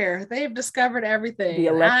 Swear they've discovered everything. The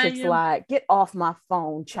electric slide. Get off my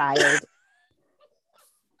phone, child.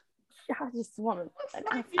 I just want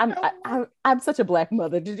to. I'm such a black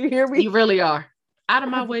mother. Did you hear me? You really are. Out of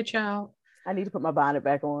my way, child. I need to put my bonnet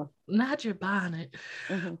back on. Not your bonnet.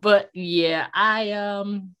 Mm-hmm. But yeah,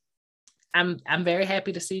 I'm very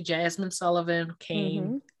happy to see Jasmine Sullivan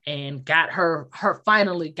came and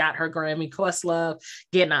finally got her Grammy. Questlove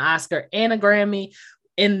getting an Oscar and a Grammy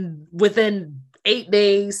within 8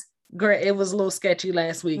 days. It was a little sketchy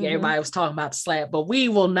last week. Everybody was talking about the slap, but we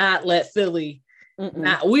will not let Philly.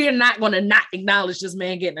 We are not going to not acknowledge this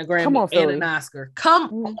man getting a Grammy and an Oscar.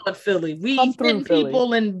 Come on, Philly. We hitting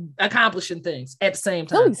people and accomplishing things at the same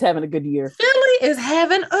time. Philly's having a good year. Philly is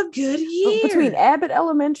having a good year. Between Abbott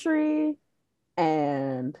Elementary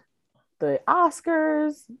and the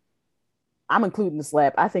Oscars, I'm including the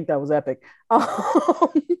slap. I think that was epic.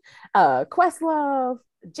 Questlove,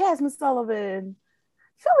 Jasmine Sullivan.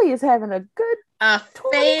 Philly is having a good A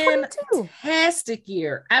 2022. fantastic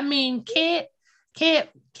year. I mean, can't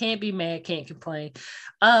be mad, can't complain.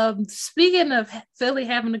 Speaking of Philly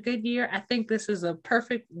having a good year, I think this is a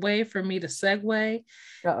perfect way for me to segue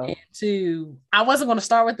into. I wasn't going to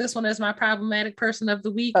start with this one as my problematic person of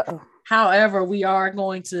the week. However, we're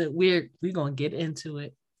going to get into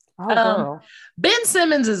it. Girl. Ben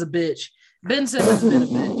Simmons is a bitch. Ben Simmons has been a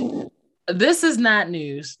bitch. This is not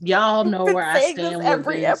news. Y'all know where I stand with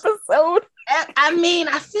every episode. I mean,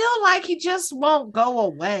 I feel like he just won't go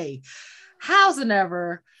away.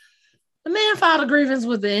 Howsoever, the man filed a grievance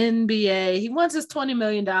with the NBA. He wants his $20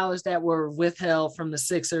 million that were withheld from the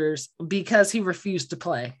Sixers because he refused to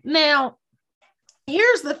play. Now,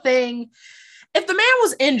 here's the thing. If the man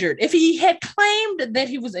was injured, if he had claimed that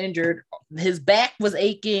he was injured, his back was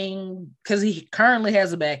aching because he currently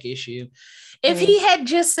has a back issue. If he had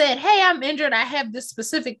just said, hey, I'm injured, I have this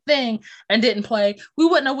specific thing and didn't play, we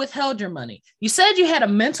wouldn't have withheld your money. You said you had a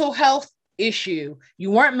mental health issue.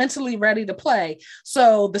 You weren't mentally ready to play.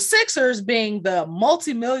 So the Sixers, being the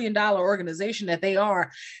multi-million-dollar organization that they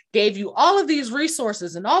are, gave you all of these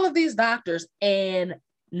resources and all of these doctors, and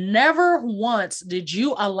never once did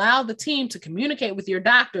you allow the team to communicate with your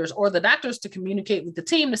doctors or the doctors to communicate with the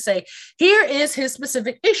team to say, here is his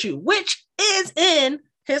specific issue, which is in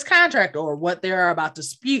his contract, or what they're about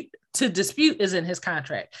to dispute is in his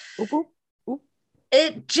contract.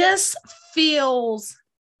 It just feels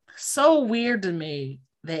so weird to me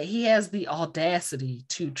that he has the audacity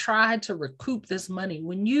to try to recoup this money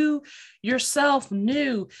when you yourself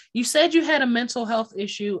knew. You said you had a mental health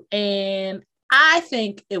issue, and I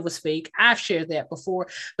think it was fake. I've shared that before.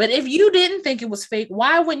 But if you didn't think it was fake,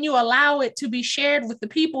 why wouldn't you allow it to be shared with the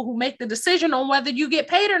people who make the decision on whether you get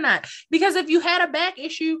paid or not? Because if you had a back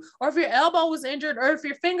issue, or if your elbow was injured, or if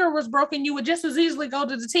your finger was broken, you would just as easily go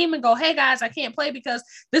to the team and go, hey guys, I can't play because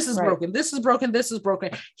this is broken. This is broken. This is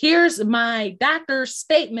broken. Here's my doctor's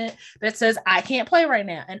statement that says I can't play right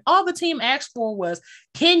now. And all the team asked for was,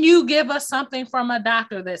 can you give us something from a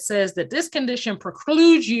doctor that says that this condition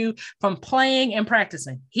precludes you from playing and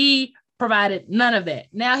practicing? He provided none of that.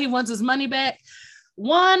 Now he wants his money back.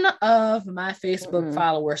 One of my Facebook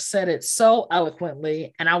followers said it so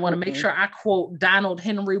eloquently, and I want to make sure I quote Donald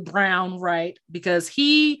Henry Brown right, because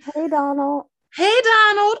hey Donald,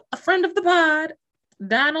 a friend of the pod.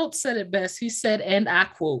 Donald said it best. He said, and I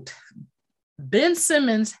quote, Ben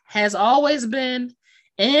Simmons has always been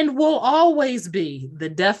and will always be the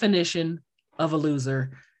definition of a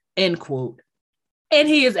loser, end quote. And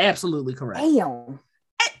he is absolutely correct. Damn.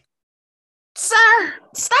 Sir,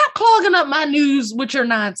 stop clogging up my news with your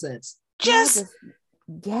nonsense. Y'all just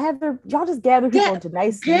gather people into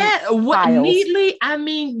nice neatly. I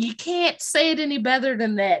mean, you can't say it any better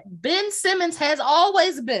than that. Ben Simmons has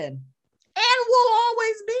always been and will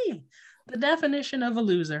always be the definition of a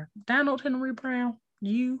loser. Donald Henry Brown,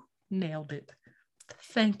 you nailed it.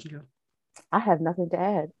 Thank you. I have nothing to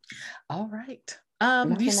add. All right.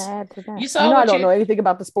 Nothing to add to that. You saw I don't know anything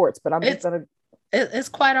about the sports, but I'm just gonna. It's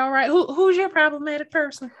quite all right. Who's your problematic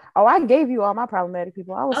person? Oh, I gave you all my problematic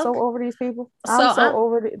people. I was so over these people. I'm so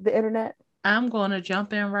over the internet. I'm going to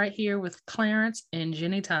jump in right here with Clarence and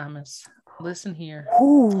Jenny Thomas. Listen here.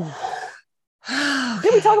 Ooh.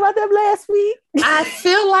 Did we talk about them last week? I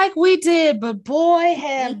feel like we did, but boy,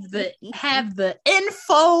 have the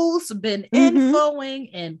infos been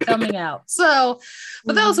infoing and coming out. So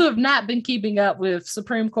for those who have not been keeping up with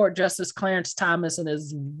Supreme Court Justice Clarence Thomas and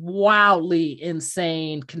his wildly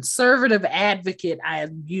insane conservative advocate, I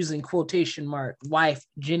am using quotation mark, wife,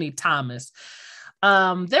 Jenny Thomas,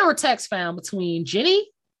 there were texts found between Jenny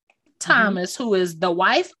Thomas, who is the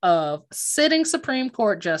wife of sitting Supreme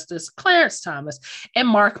Court Justice Clarence Thomas, and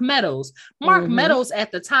Mark Meadows. Mark Meadows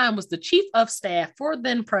at the time was the chief of staff for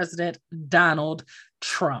then President Donald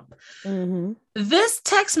Trump. This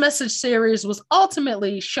text message series was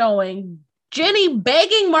ultimately showing Jenny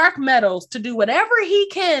begging Mark Meadows to do whatever he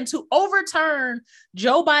can to overturn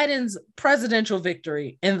Joe Biden's presidential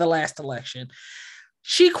victory in the last election.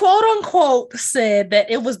 She quote unquote said that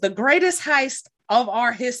it was the greatest heist of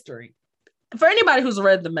our history. For anybody who's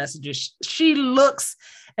read the messages, she looks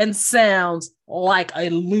and sounds like a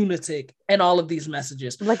lunatic in all of these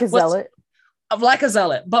messages. Like a zealot.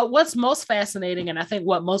 But what's most fascinating, and I think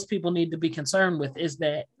what most people need to be concerned with, is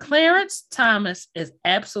that Clarence Thomas is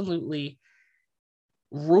absolutely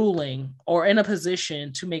ruling or in a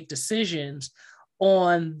position to make decisions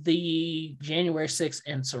on the January 6th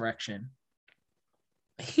insurrection.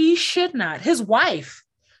 He should not. His wife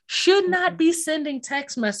should not be sending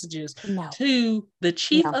text messages to the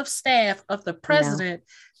chief of staff of the president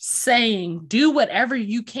saying, do whatever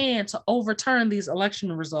you can to overturn these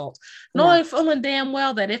election results. Knowing full and damn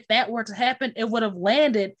well that if that were to happen, it would have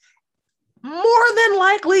landed more than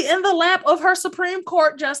likely in the lap of her Supreme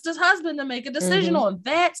Court justice husband to make a decision on.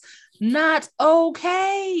 That's not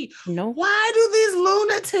okay. No. Why do these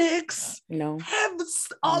lunatics have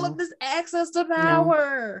all of this access to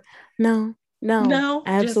power? No,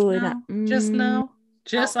 absolutely not. Just no.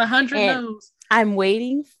 Just 100 no's. I'm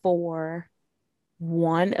waiting for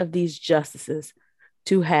one of these justices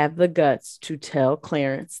to have the guts to tell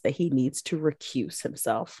Clarence that he needs to recuse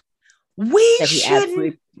himself. We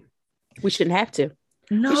shouldn't have to.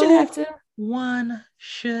 No, we shouldn't have to. One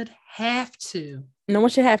should have to. No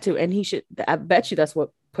one should have to. And he should. I bet you that's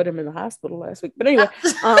what put him in the hospital last week. But anyway,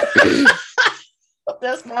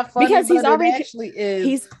 that's not funny because he's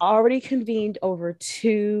already convened over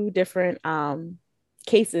 2 different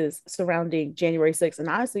cases surrounding January 6th. And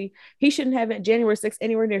honestly, he shouldn't have January 6th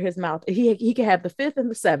anywhere near his mouth. He could have the 5th and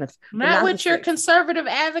the 7th. Not with your conservative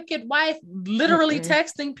advocate wife literally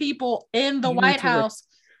texting people in the White House.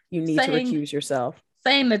 You need to recuse yourself.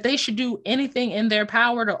 Saying that they should do anything in their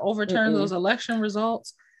power to overturn those election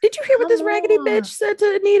results. Did you hear what this raggedy bitch said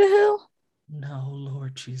to Anita Hill? No,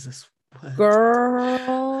 Lord Jesus. What?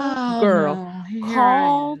 Girl,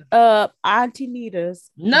 called up Auntie Nita's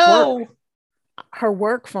her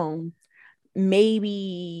work phone.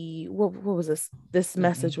 Maybe what was this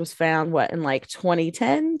message was found in like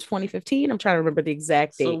 2010 2015. I'm trying to remember the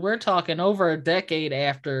exact date. So we're talking over a decade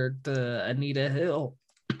after the Anita Hill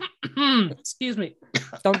excuse me,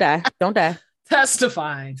 don't die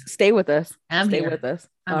testifying. Stay with us. Stay with us.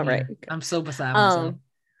 All right, I'm so beside myself.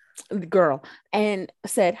 The girl and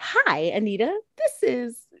said, "Hi, Anita. This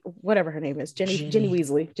is whatever her name is, Jenny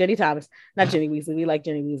Weasley, Jenny Thomas, not Jenny Weasley. We like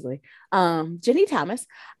Jenny Weasley. Jenny Thomas.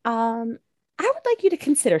 I would like you to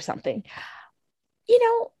consider something.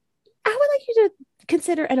 I would like you to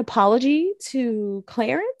consider an apology to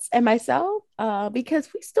Clarence and myself, because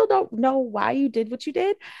we still don't know why you did what you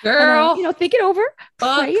did. Girl, and, think it over,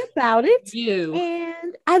 pray about it,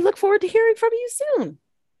 and I look forward to hearing from you soon."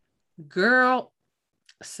 Girl,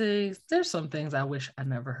 see, there's some things I wish I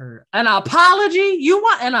never heard. An apology? You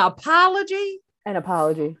want an apology? An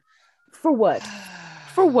apology for what?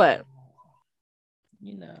 For what?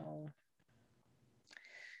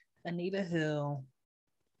 Anita Hill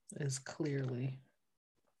is clearly,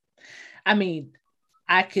 I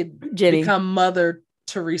could become Mother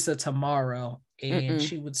Teresa tomorrow and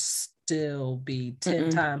she would still be 10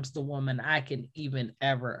 times the woman I can even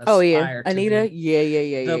ever aspire to Anita be.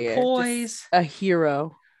 Yeah, the poise, just a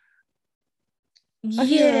hero.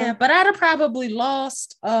 But I'd have probably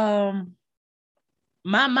lost my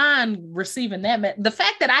mind receiving that. The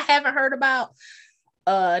fact that I haven't heard about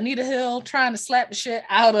Anita Hill trying to slap the shit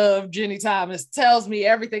out of Jenny Thomas tells me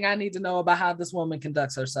everything I need to know about how this woman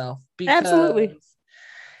conducts herself. Absolutely.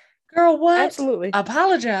 Girl, what? Absolutely.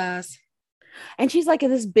 Apologize. And she's like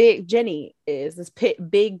Jenny is this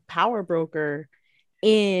big power broker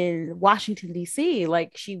in Washington, D.C.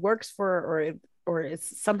 Like she works for or is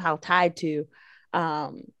somehow tied to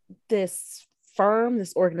this firm,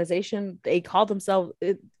 this organization. They call themselves,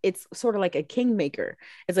 it's sort of like a kingmaker.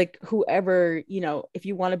 It's like whoever, if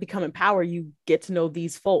you want to become in power, you get to know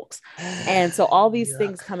these folks. And so all these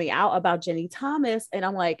things coming out about Jenny Thomas, and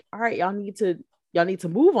I'm like, all right, y'all need to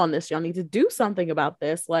move on this. Y'all need to do something about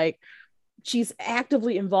this. Like she's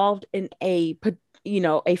actively involved in a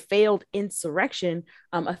failed insurrection,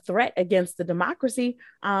 a threat against the democracy.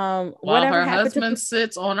 While her husband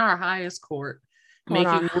sits on our highest court,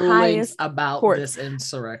 making rulings about this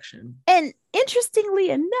insurrection. And interestingly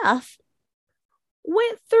enough,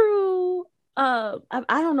 went through, I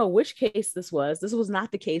don't know which case this was. This was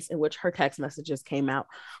not the case in which her text messages came out,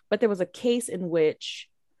 but there was a case in which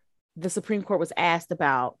the Supreme Court was asked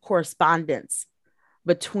about correspondence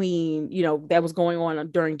between, that was going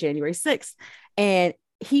on during January 6th. And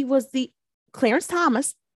Clarence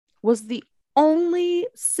Thomas was the only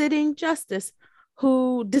sitting justice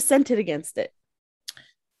who dissented against it.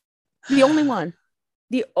 The only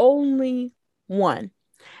one.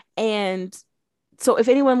 And so if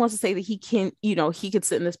anyone wants to say that he could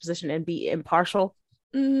sit in this position and be impartial.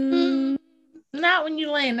 Not when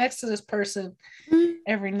you're laying next to this person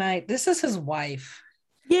every night. This is his wife.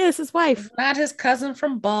 Yeah, it's his wife. It's not his cousin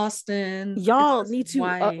from Boston. Y'all need to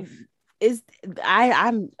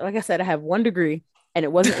I'm like I said, I have 1 degree and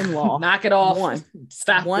it wasn't in law. Knock it off. One.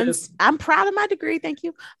 Stop this. I'm proud of my degree, thank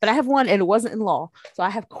you. But I have 1 and it wasn't in law. So I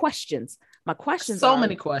have questions. My questions are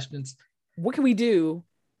many questions. What can we do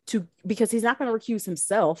because he's not going to recuse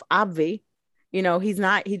himself, obvi. He's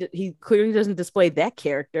not, he clearly doesn't display that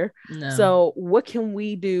character. No. So what can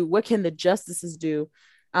we do? What can the justices do?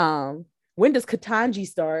 When does Ketanji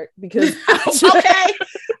start? Because okay,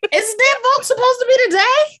 is that vote supposed to be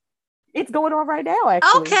today? It's going on right now,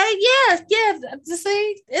 actually. Okay, yeah.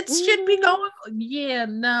 See, it should be going. Yeah,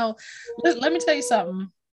 no. Let me tell you something.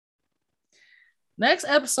 Next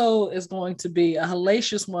episode is going to be a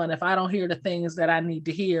hellacious one if I don't hear the things that I need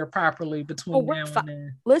to hear properly between now and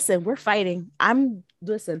then. Listen, we're fighting. I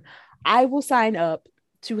will sign up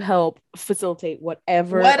to help facilitate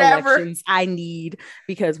whatever elections I need,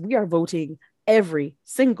 because we are voting every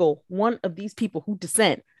single one of these people who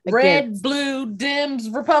dissent. Red, blue,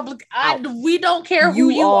 Dems, Republic. We don't care who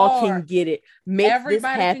you all are. Can get it. Make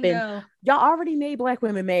everybody this happen. Y'all already made Black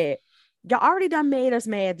women mad. Y'all already done made us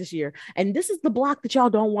mad this year. And this is the block that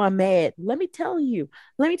y'all don't want mad. Let me tell you,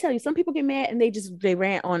 some people get mad and they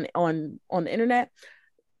rant on the internet.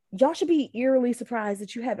 Y'all should be eerily surprised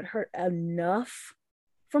that you haven't heard enough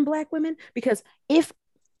from Black women, because if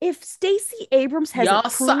Stacey Abrams has,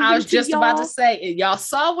 I was just about to say, y'all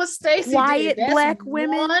saw what Stacey did. That's Black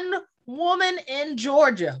women, one woman in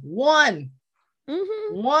Georgia, one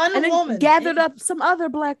woman gathered up some other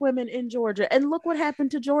Black women in Georgia, and look what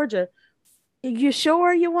happened to Georgia. You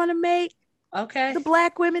sure you want to make the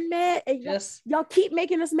Black women mad? Y'all keep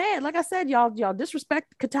making us mad. Like I said, y'all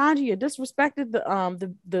disrespect Ketanji. You disrespected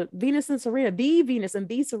the Venus and Serena, the Venus and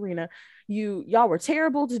the Serena. Y'all were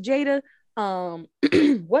terrible to Jada.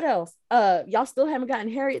 What else? Y'all still haven't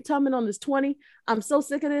gotten Harriet Tubman on this 20. I'm so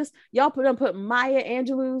sick of this. Y'all put Maya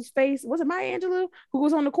Angelou's face. Was it Maya Angelou who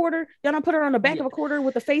was on the quarter? Y'all don't put her on the back of a quarter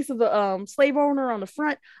with the face of the slave owner on the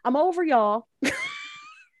front. I'm over y'all.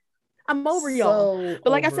 I'm over y'all. But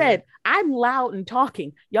like I said, I'm loud and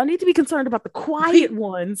talking. Y'all need to be concerned about the quiet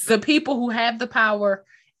ones. The people who have the power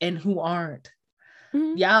and who aren't.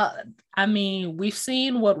 Mm-hmm. Y'all, I mean, we've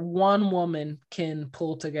seen what one woman can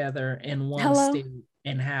pull together in one state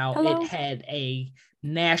and how it had a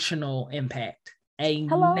national impact.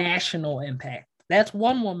 National impact. That's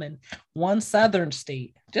one woman, one Southern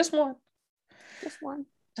state. Just one.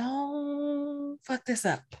 Don't fuck this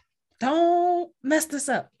up. Don't mess this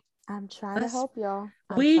up. I'm trying to help y'all.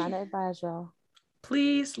 I'm trying to advise y'all.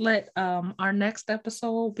 Please let our next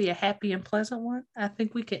episode be a happy and pleasant one. I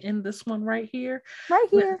think we can end this one right here.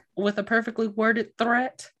 With a perfectly worded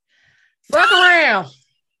threat. Fuck around.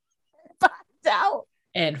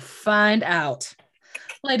 Find out.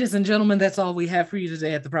 Ladies and gentlemen, that's all we have for you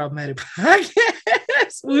today at the Problematic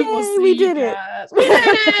Podcast. We did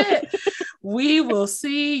it. We will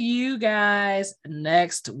see you guys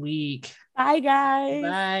next week. Bye, guys.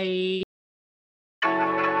 Bye.